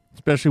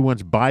 especially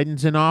once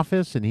Biden's in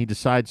office and he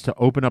decides to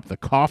open up the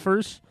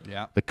coffers,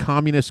 the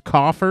communist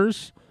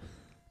coffers,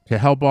 to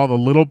help all the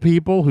little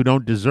people who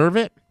don't deserve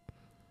it.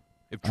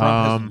 If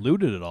Trump hasn't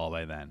looted it all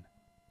by then.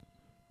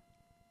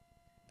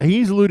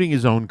 He's looting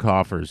his own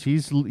coffers.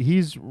 He's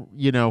He's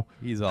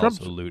Trump's,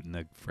 also looting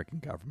the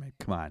freaking government.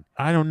 Come on.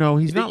 I don't know.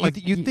 He's not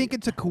like you think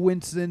it's a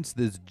coincidence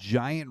this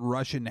giant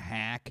Russian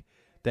hack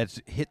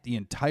that's hit the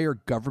entire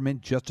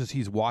government just as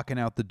he's walking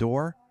out the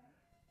door?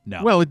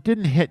 No. Well, it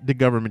didn't hit the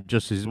government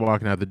just as he's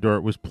walking out the door.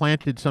 It was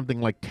planted something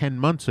like 10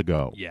 months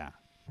ago. Yeah.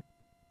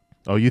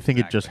 Oh, you think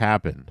it just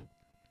happened?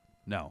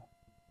 No.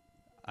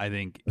 I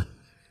think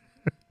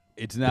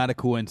it's not a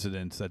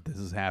coincidence that this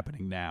is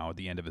happening now at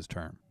the end of his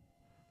term.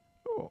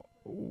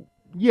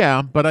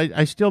 Yeah, but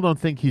I still don't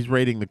think he's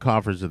raiding the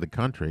coffers of the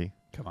country.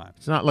 Come on.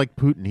 It's not like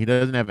Putin. He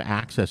doesn't have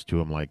access to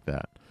them like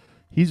that.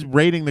 He's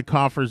raiding the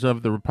coffers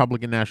of the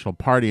Republican National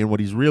Party, and what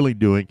he's really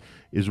doing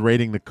is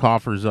raiding the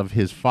coffers of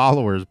his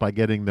followers by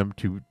getting them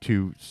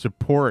to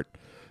support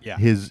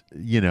his,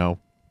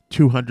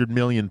 $200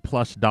 million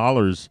plus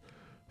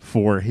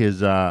for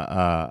his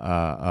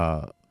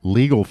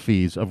legal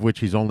fees, of which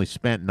he's only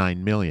spent $9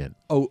 million.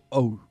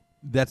 Oh,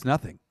 that's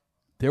nothing.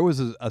 There was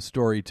a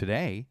story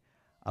today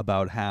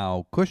about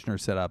how Kushner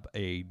set up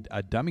a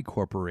dummy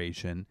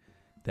corporation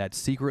that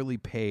secretly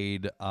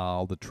paid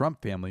all the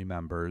Trump family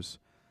members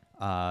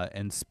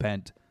and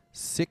spent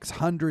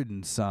 $600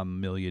 and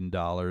some million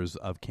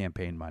of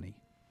campaign money.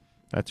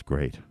 That's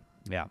great.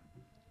 Yeah.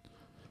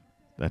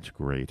 That's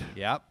great.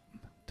 Yep.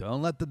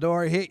 Don't let the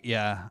door hit you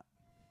on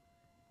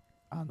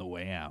the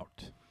way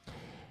out,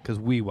 because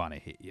we want to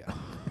hit you.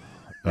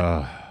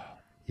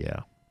 Yeah.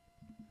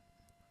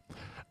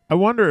 I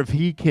wonder if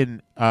he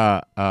can,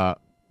 do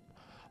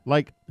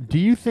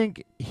you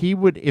think he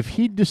would, if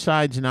he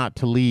decides not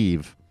to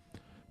leave,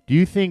 do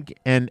you think,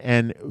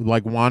 and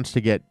wants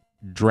to get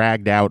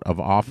dragged out of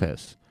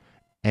office,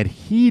 and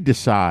he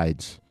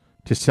decides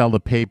to sell the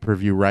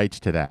pay-per-view rights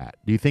to that,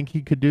 do you think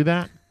he could do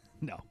that?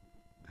 No.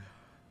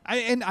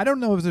 I don't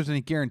know if there's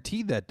any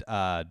guarantee that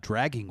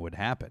dragging would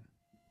happen.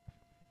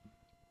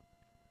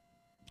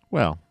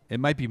 Well, it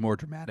might be more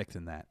dramatic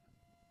than that.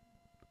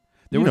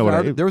 There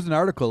was an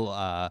article.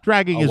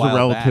 Dragging is a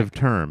relative back.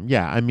 term.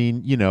 Yeah, I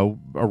mean,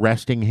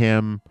 arresting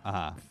him,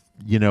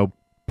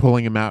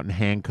 pulling him out in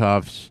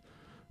handcuffs,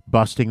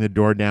 busting the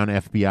door down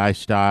FBI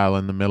style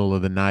in the middle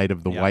of the night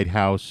of the White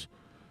House,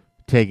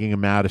 taking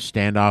him out, a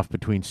standoff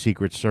between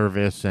Secret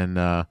Service and.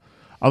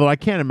 Although I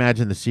can't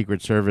imagine the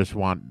Secret Service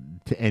want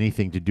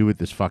anything to do with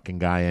this fucking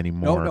guy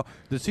anymore. No.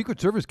 The Secret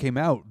Service came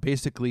out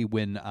basically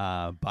when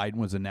Biden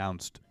was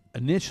announced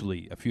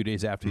initially a few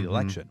days after the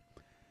election.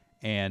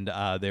 And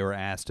they were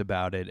asked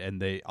about it,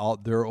 and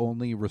their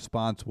only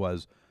response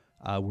was,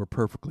 "We're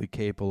perfectly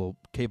capable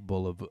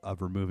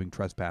of removing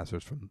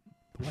trespassers from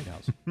the White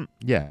House."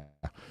 Yeah,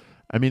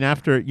 I mean,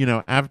 after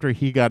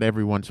he got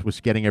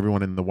was getting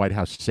everyone in the White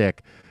House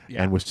sick,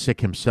 and was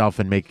sick himself,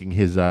 and making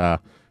his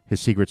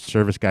Secret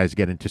Service guys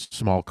get into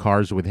small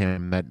cars with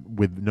him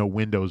with no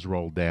windows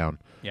rolled down.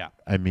 Yeah,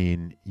 I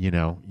mean,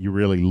 you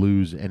really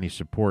lose any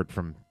support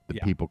from the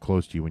people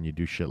close to you when you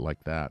do shit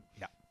like that.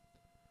 Yeah.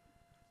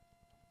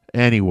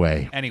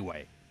 Anyway.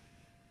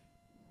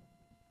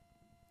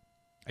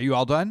 Are you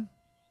all done?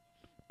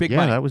 Big money.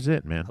 money. Yeah, that was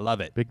it, man. I love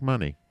it. Big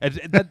money.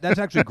 That's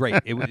actually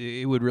great.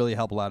 It would really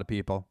help a lot of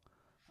people,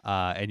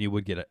 and you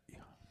would get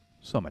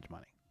so much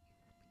money.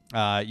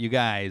 You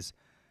guys,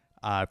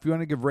 if you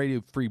want to give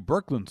Radio Free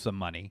Brooklyn some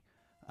money,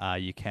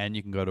 you can.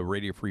 You can go to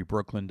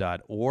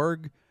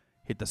radiofreebrooklyn.org,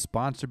 hit the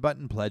sponsor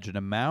button, pledge an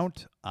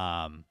amount.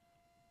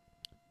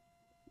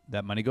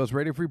 That money goes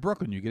Radio Free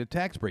Brooklyn. You get a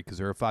tax break because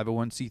they're a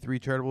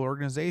 501c3 charitable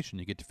organization.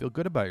 You get to feel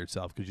good about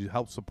yourself because you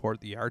help support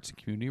the arts and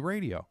community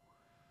radio,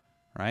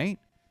 right?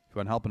 If you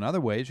want help in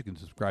other ways, you can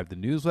subscribe to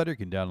the newsletter. You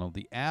can download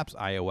the apps,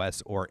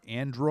 iOS or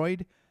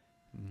Android.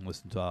 You can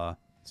listen to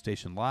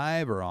Station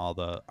Live or all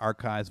the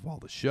archives of all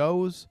the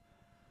shows.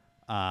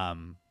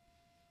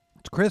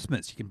 It's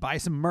Christmas. You can buy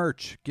some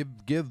merch.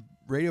 Give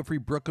Radio Free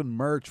Brooklyn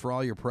merch for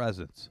all your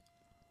presents.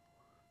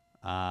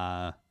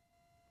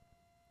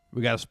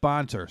 We got a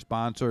sponsor.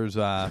 Sponsors.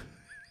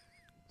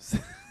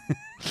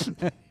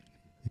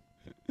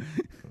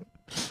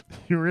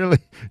 You're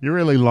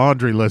really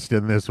laundry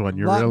listing this one.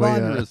 You're really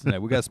laundry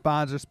listing. We got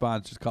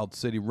sponsors called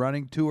City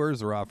Running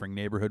Tours. They're offering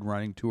neighborhood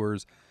running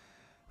tours.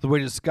 The way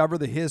to discover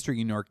the history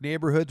of New York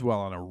neighborhoods while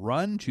on a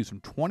run. Choose from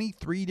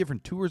 23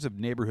 different tours of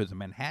neighborhoods in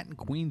Manhattan,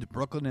 Queens,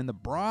 Brooklyn, and the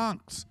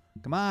Bronx.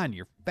 Come on,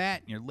 you're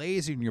fat and you're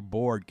lazy and you're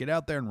bored. Get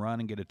out there and run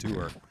and get a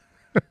tour.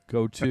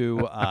 Go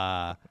to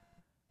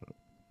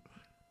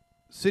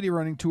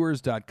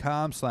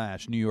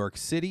cityrunningtours.com/New York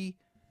City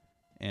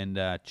and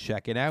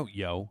check it out,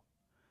 yo.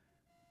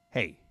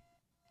 Hey,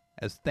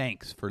 as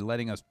thanks for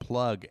letting us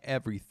plug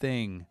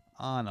everything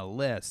on a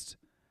list.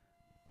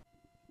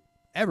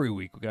 Every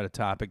week we got a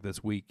topic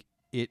this week.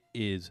 It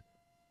is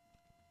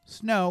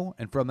snow.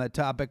 And from that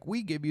topic,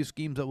 we give you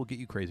schemes that will get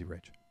you crazy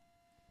rich.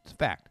 It's a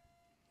fact.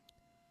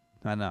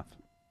 Not enough.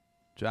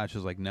 Josh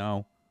is like,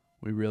 no,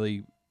 we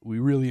really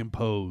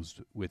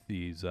imposed with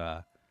these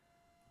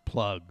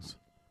plugs.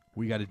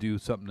 We got to do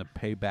something to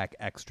pay back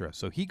extra.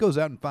 So he goes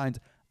out and finds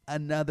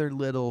another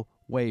little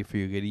way for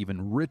you to get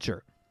even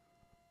richer.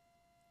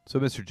 So,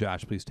 Mr.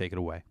 Josh, please take it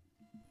away.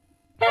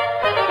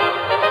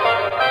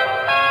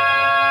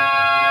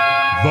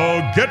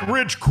 The Get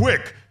Rich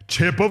Quick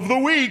Tip of the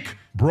Week,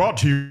 brought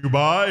to you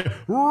by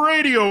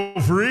Radio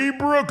Free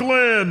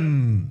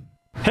Brooklyn.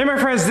 Hey my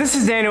friends, this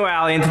is Daniel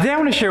Alley, and today I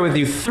want to share with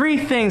you 3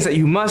 things that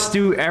you must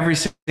do every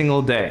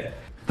single day.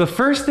 The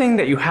first thing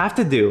that you have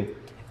to do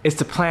is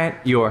to plant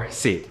your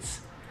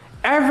seeds.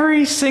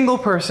 Every single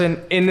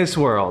person in this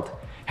world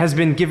has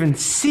been given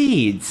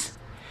seeds.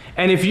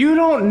 And if you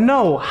don't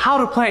know how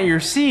to plant your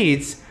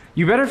seeds,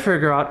 you better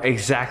figure out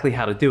exactly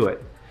how to do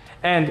it.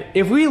 And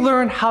if we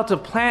learn how to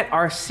plant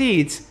our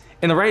seeds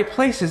in the right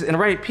places, in the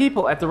right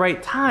people, at the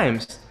right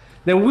times,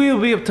 then we will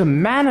be able to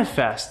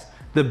manifest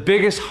the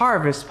biggest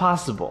harvest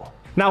possible.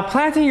 Now,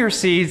 planting your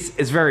seeds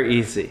is very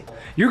easy.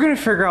 You're gonna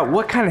figure out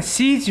what kind of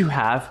seeds you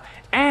have,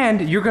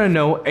 and you're gonna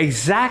know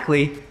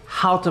exactly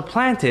how to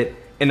plant it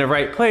in the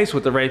right place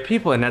with the right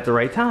people and at the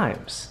right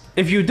times.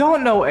 If you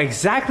don't know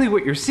exactly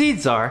what your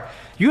seeds are,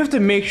 you have to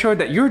make sure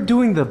that you're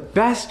doing the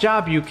best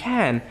job you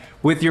can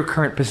with your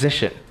current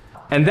position.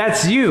 And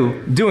that's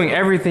you doing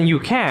everything you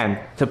can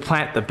to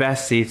plant the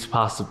best seeds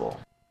possible.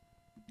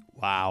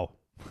 Wow.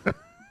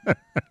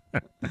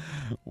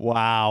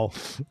 Wow.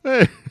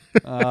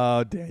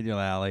 Oh, Daniel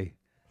Alley.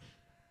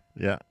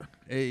 Yeah.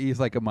 He's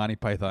like a Monty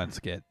Python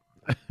skit.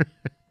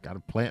 Got to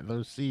plant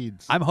those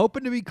seeds. I'm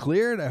hoping to be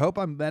cleared. I hope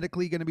I'm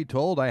medically going to be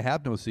told I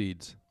have no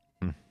seeds.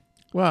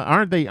 Well,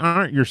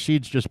 aren't your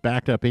seeds just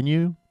backed up in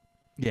you?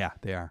 Yeah,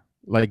 they are.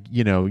 Like,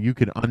 you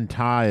could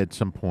untie at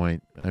some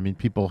point. I mean,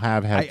 people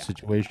have had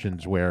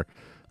situations where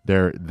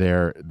their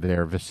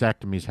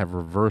vasectomies have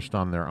reversed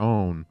on their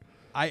own.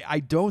 I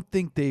don't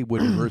think they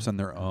would reverse on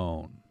their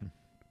own.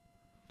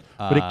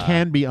 But it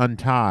can be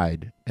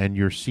untied, and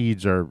your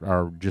seeds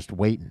are just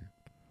waiting.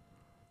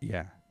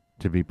 Yeah.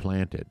 To be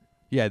planted.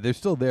 Yeah, they're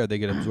still there. They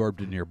get absorbed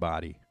into your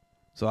body.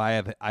 So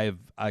I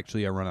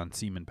run on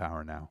semen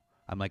power now.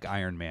 I'm like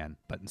Iron Man,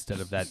 but instead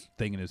of that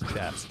thing in his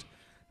chest.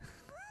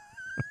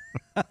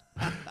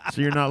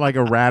 So you're not like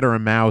a rat or a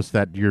mouse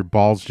that your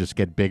balls just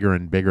get bigger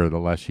and bigger the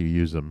less you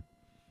use them.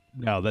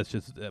 No, that's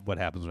just what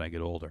happens when I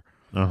get older.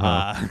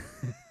 Uh-huh.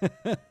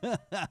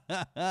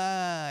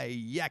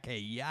 Yaka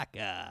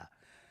yaka.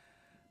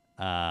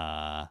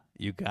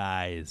 You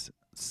guys,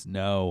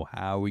 snow.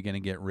 How are we going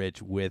to get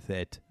rich with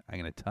it? I'm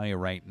going to tell you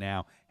right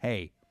now.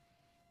 Hey,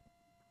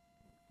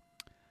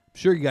 I'm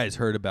sure you guys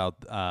heard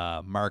about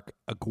Mark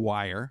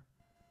Aguirre.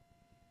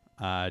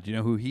 Do you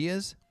know who he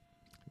is?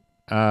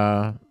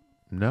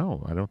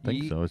 No, I don't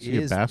think so. Is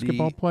he a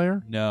basketball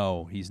player?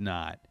 No, he's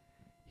not.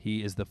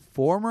 He is the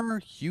former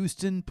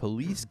Houston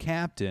police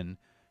captain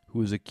who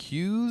was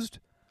accused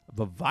of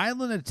a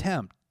violent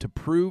attempt to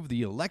prove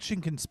the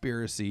election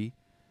conspiracy,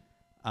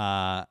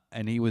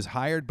 and he was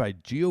hired by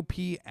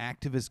GOP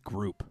activist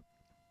group.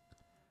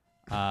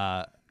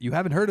 You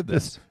haven't heard of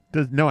this?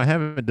 No, I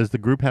haven't. Does the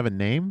group have a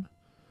name?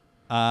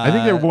 I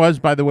think there was,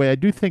 by the way, I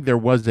do think there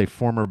was a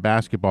former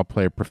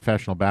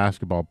professional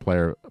basketball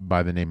player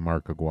by the name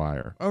Mark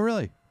Aguirre. Oh,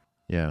 really?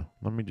 Yeah.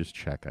 Let me just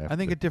check. I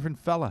think a different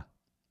fella.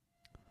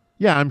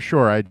 Yeah, I'm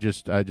sure. I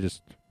just.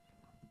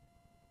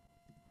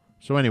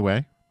 So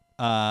anyway.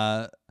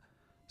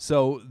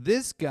 So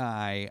this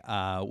guy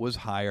was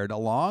hired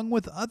along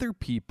with other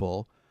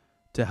people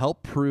to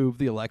help prove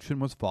the election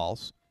was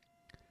false.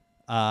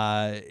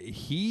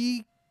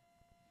 He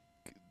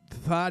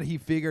thought he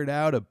figured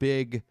out a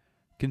big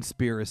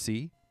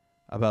conspiracy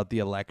about the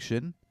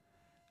election,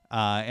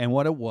 and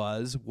what it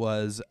was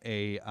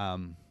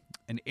an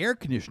air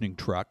conditioning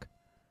truck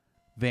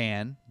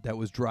van that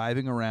was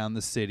driving around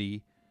the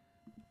city,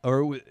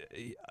 or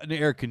an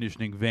air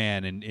conditioning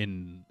van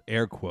in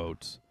air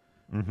quotes,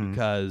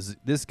 because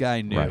this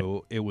guy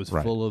knew it was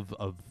full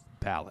of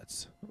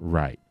ballots.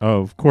 Right.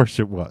 Oh, of course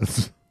it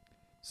was.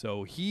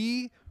 So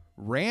he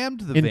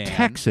rammed the van. In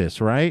Texas,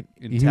 right?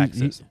 In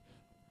Texas.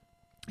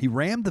 He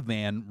rammed the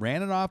van,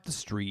 ran it off the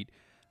street,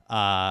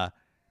 got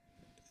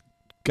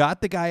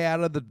the guy out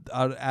of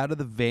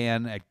the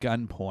van at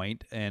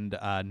gunpoint, and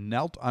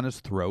knelt on his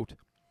throat.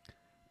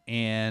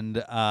 And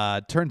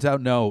turns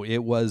out, no, it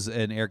was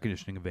an air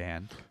conditioning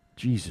van.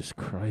 Jesus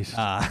Christ.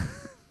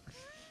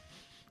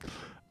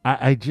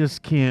 I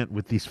just can't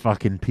with these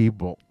fucking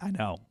people. I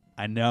know.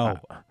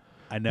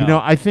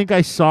 I think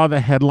I saw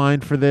the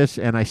headline for this,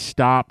 and I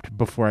stopped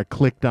before I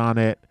clicked on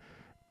it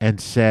and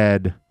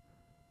said,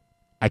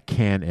 I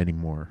can't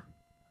anymore.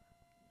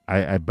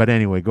 But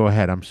anyway, go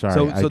ahead. I'm sorry.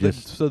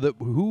 So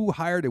who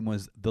hired him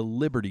was the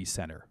Liberty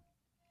Center.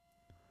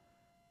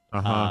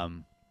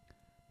 And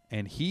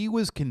he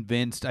was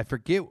convinced, I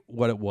forget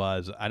what it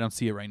was. I don't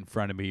see it right in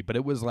front of me, but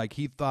it was like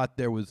he thought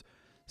there was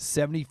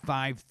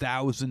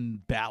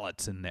 75,000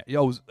 ballots in there.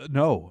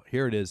 No,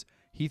 here it is.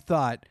 He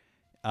thought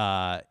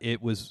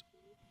it was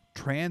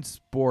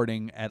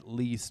transporting at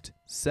least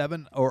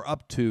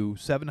up to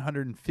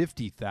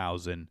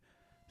 750,000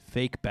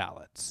 fake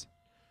ballots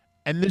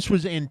And this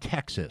was in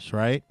Texas,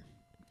 right?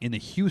 in the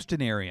Houston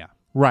area.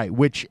 Right,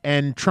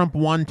 and Trump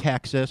won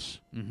Texas.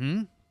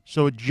 Mm-hmm.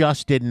 So it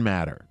just didn't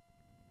matter.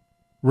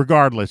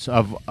 Regardless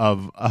of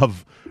whether,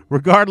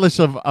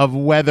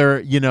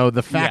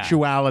 the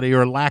factuality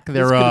or lack This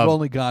could have thereof.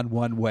 only gone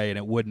one way, and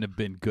it wouldn't have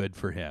been good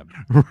for him.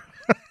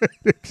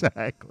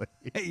 Exactly.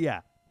 Yeah.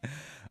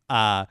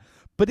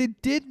 But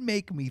it did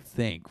make me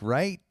think,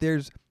 right?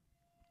 There's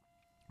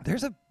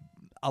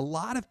a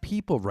lot of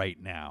people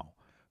right now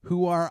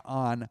who are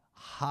on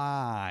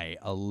high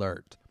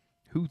alert,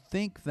 who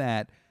think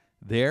that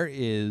there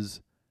is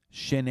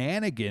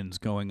shenanigans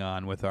going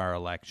on with our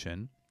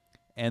election,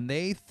 and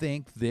they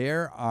think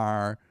there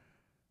are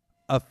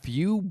a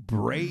few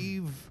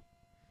brave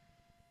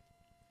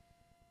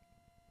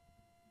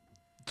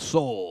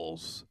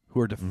souls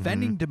who are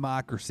defending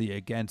democracy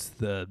against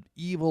the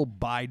evil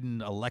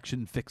Biden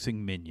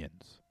election-fixing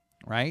minions,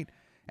 right?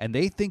 And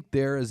they think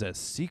there is a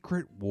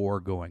secret war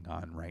going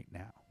on right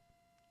now.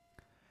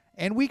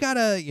 And we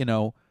gotta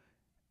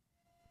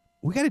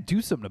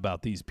do something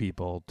about these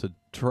people to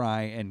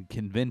try and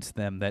convince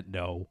them that,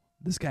 no,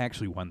 this guy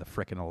actually won the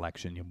frickin'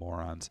 election, you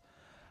morons.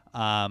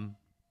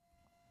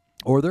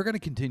 Or they're going to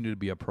continue to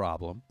be a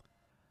problem.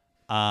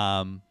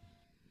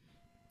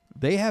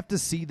 They have to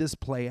see this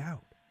play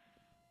out,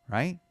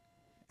 right?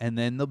 And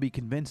then they'll be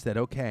convinced that,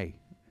 okay,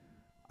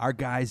 our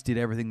guys did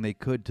everything they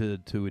could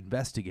to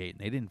investigate,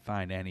 and they didn't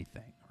find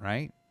anything,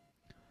 right?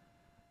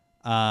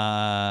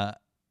 And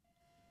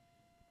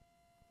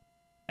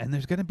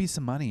there's going to be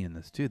some money in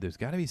this, too. There's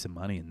got to be some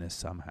money in this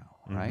somehow,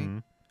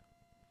 right?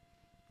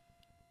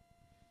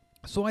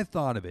 So I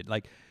thought of it.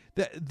 Like,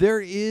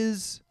 there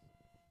is,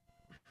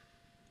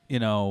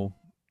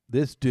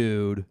 this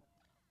dude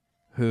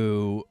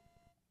who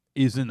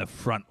is in the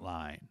front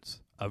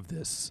lines of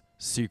this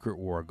secret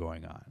war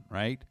going on,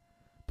 right?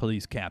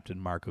 Police Captain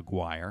Mark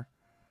Aguirre.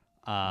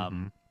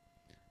 But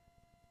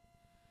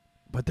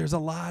there's a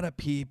lot of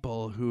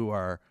people who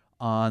are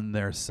on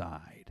their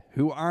side,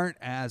 who aren't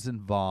as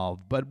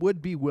involved, but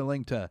would be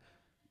willing to,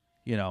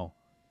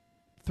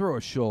 throw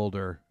a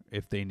shoulder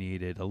if they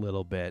need it a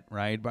little bit,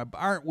 right? But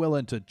aren't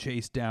willing to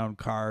chase down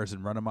cars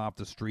and run them off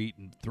the street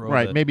and throw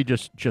Right, maybe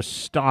just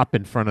stop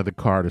in front of the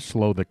car to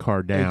slow the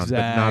car down,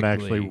 but not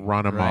actually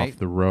run them off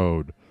the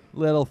road.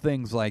 Little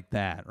things like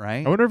that,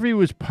 right? I wonder if he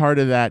was part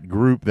of that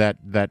group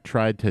that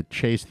tried to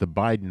chase the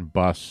Biden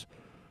bus.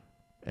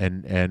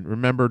 And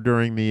remember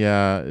during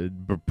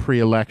the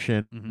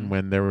pre-election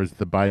when there was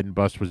the Biden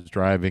bus was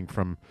driving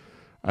from,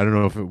 I don't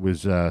know if it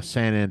was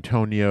San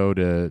Antonio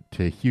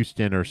to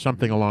Houston or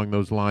something along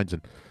those lines,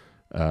 and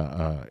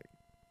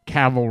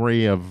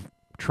cavalry of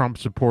Trump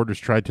supporters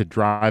tried to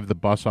drive the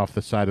bus off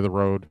the side of the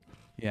road.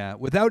 Yeah,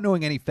 without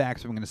knowing any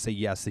facts, I'm going to say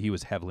yes, that he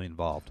was heavily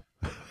involved.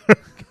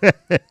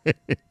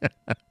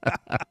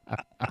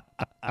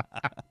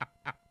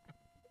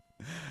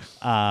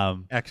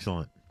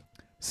 Excellent.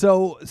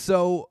 So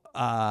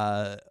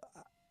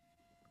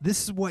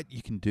this is what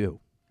you can do,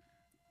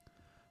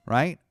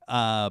 right?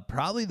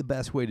 Probably the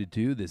best way to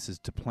do this is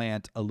to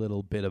plant a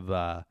little bit of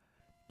a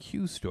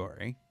Q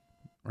story,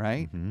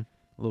 right? A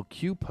little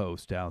Q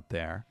post out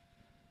there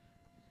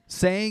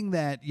saying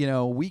that,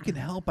 we can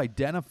help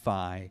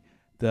identify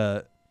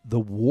the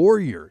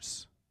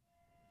warriors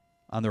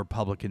on the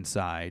Republican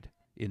side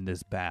in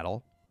this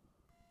battle,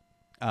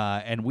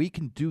 and we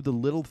can do the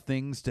little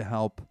things to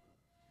help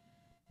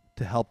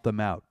them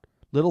out.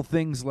 Little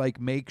things like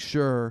make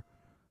sure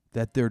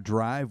that their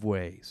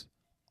driveways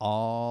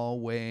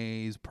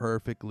always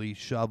perfectly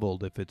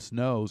shoveled if it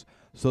snows,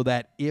 so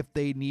that if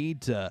they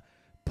need to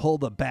pull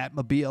the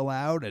Batmobile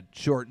out at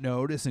short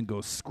notice and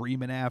go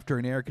screaming after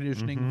an air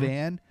conditioning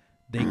van,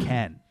 they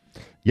can.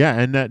 Yeah,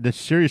 and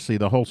seriously,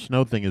 the whole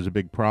snow thing is a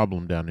big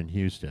problem down in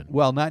Houston.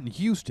 Well, not in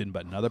Houston,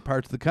 but in other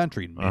parts of the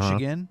country.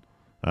 Michigan,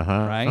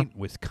 right?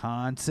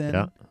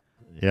 Wisconsin.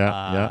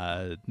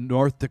 Yeah.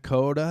 North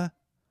Dakota.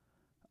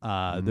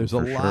 There's a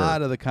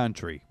lot of the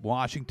country.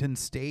 Washington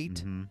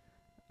State.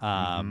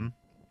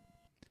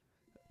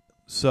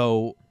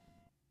 So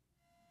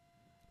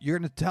you're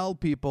going to tell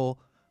people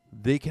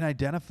they can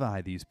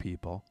identify these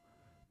people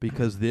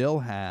because they'll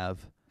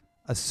have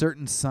a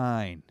certain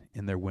sign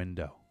in their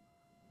window,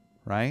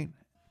 right?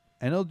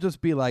 And it'll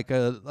just be like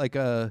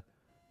a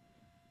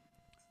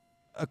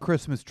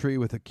Christmas tree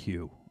with a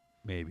Q,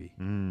 maybe,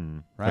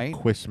 right? A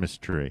Christmas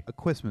tree. A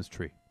Christmas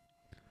tree.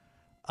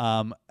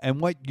 And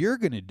what you're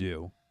going to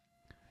do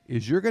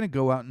is you're going to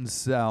go out and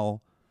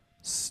sell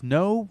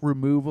snow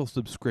removal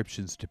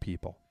subscriptions to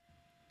people.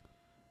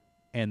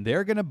 And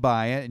they're going to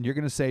buy it, and you're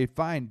going to say,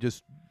 fine,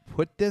 just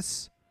put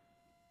this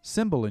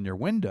symbol in your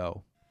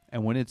window,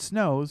 and when it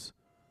snows,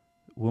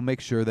 we'll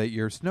make sure that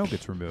your snow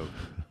gets removed.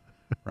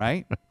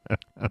 Right?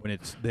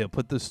 They'll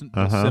put the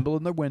symbol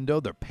in their window.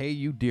 They'll pay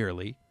you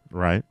dearly.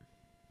 Right.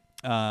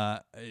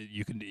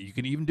 You can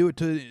even do it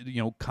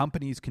to,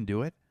 companies can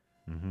do it.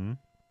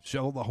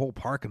 Show the whole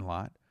parking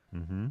lot.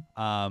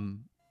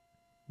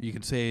 You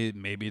can say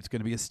maybe it's going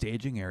to be a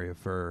staging area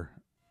for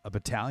a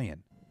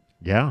battalion,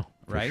 Yeah,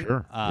 for right?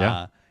 sure.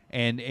 Yeah.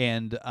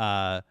 And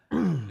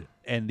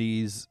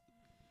these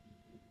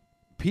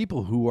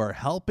people who are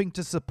helping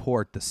to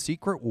support the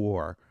secret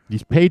war,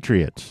 These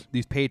patriots.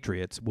 these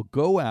patriots, will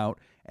go out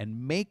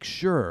and make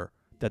sure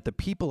that the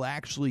people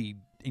actually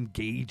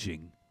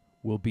engaging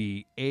will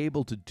be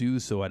able to do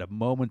so at a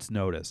moment's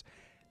notice.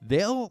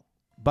 They'll,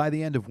 by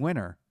the end of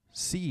winter,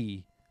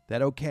 see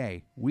that,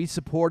 okay, we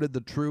supported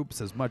the troops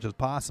as much as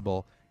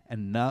possible,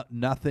 and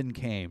nothing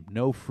came.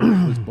 No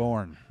fruit was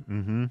born.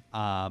 Mm-hmm.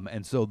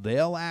 And so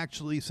they'll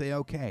actually say,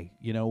 okay,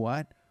 you know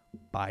what?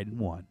 Biden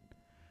won.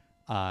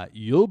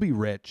 You'll be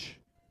rich.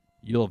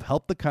 You'll have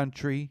helped the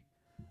country.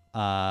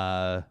 There's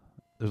a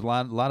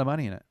lot of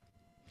money in it.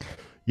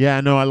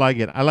 Yeah, no, I like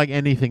it. I like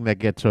anything that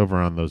gets over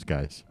on those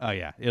guys. Oh,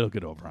 yeah, it'll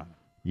get over on.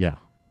 Yeah.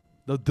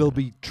 They'll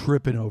be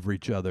tripping over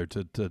each other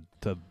to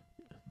help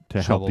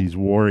shovel. these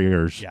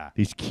warriors. Yeah.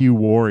 These Q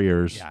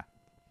warriors. Yeah.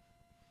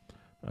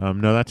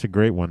 No, that's a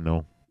great one,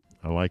 though.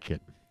 I like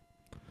it.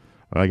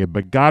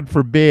 But God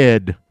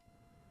forbid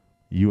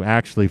you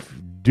actually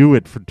do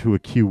it to a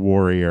Q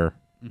warrior,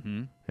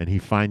 Mm-hmm. and he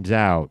finds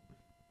out.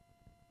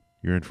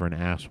 You're in for an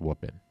ass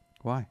whooping.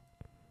 Why?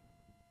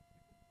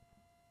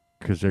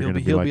 Because they're going to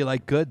He'll be be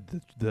like, like,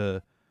 good.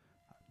 The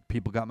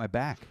people got my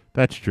back.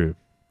 that's true.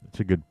 That's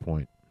a good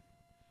point.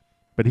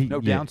 But he No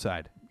yeah,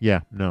 downside. Yeah,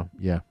 no,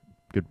 yeah.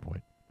 Good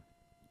point.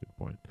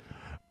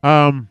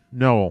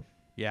 Noel.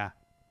 Yeah.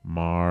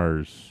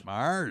 Mars.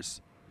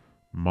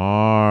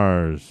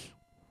 Mars.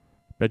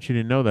 Bet you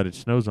didn't know that it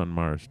snows on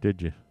Mars,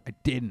 did you? I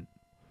didn't.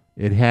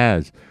 It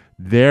has.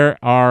 There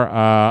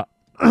are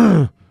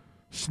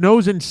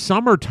snows in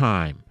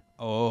summertime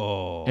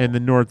Oh. in the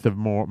north of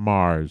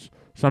Mars.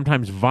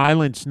 Sometimes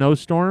violent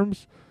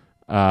snowstorms,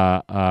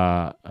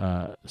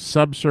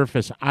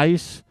 subsurface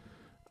ice,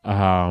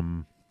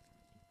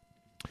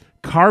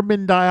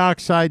 carbon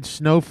dioxide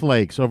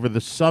snowflakes over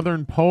the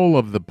southern pole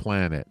of the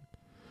planet.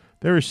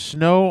 There is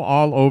snow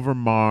all over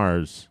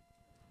Mars,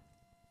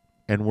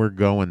 and we're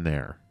going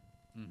there.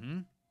 Mm-hmm.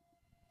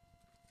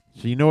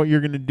 So you know what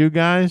you're going to do,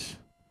 guys?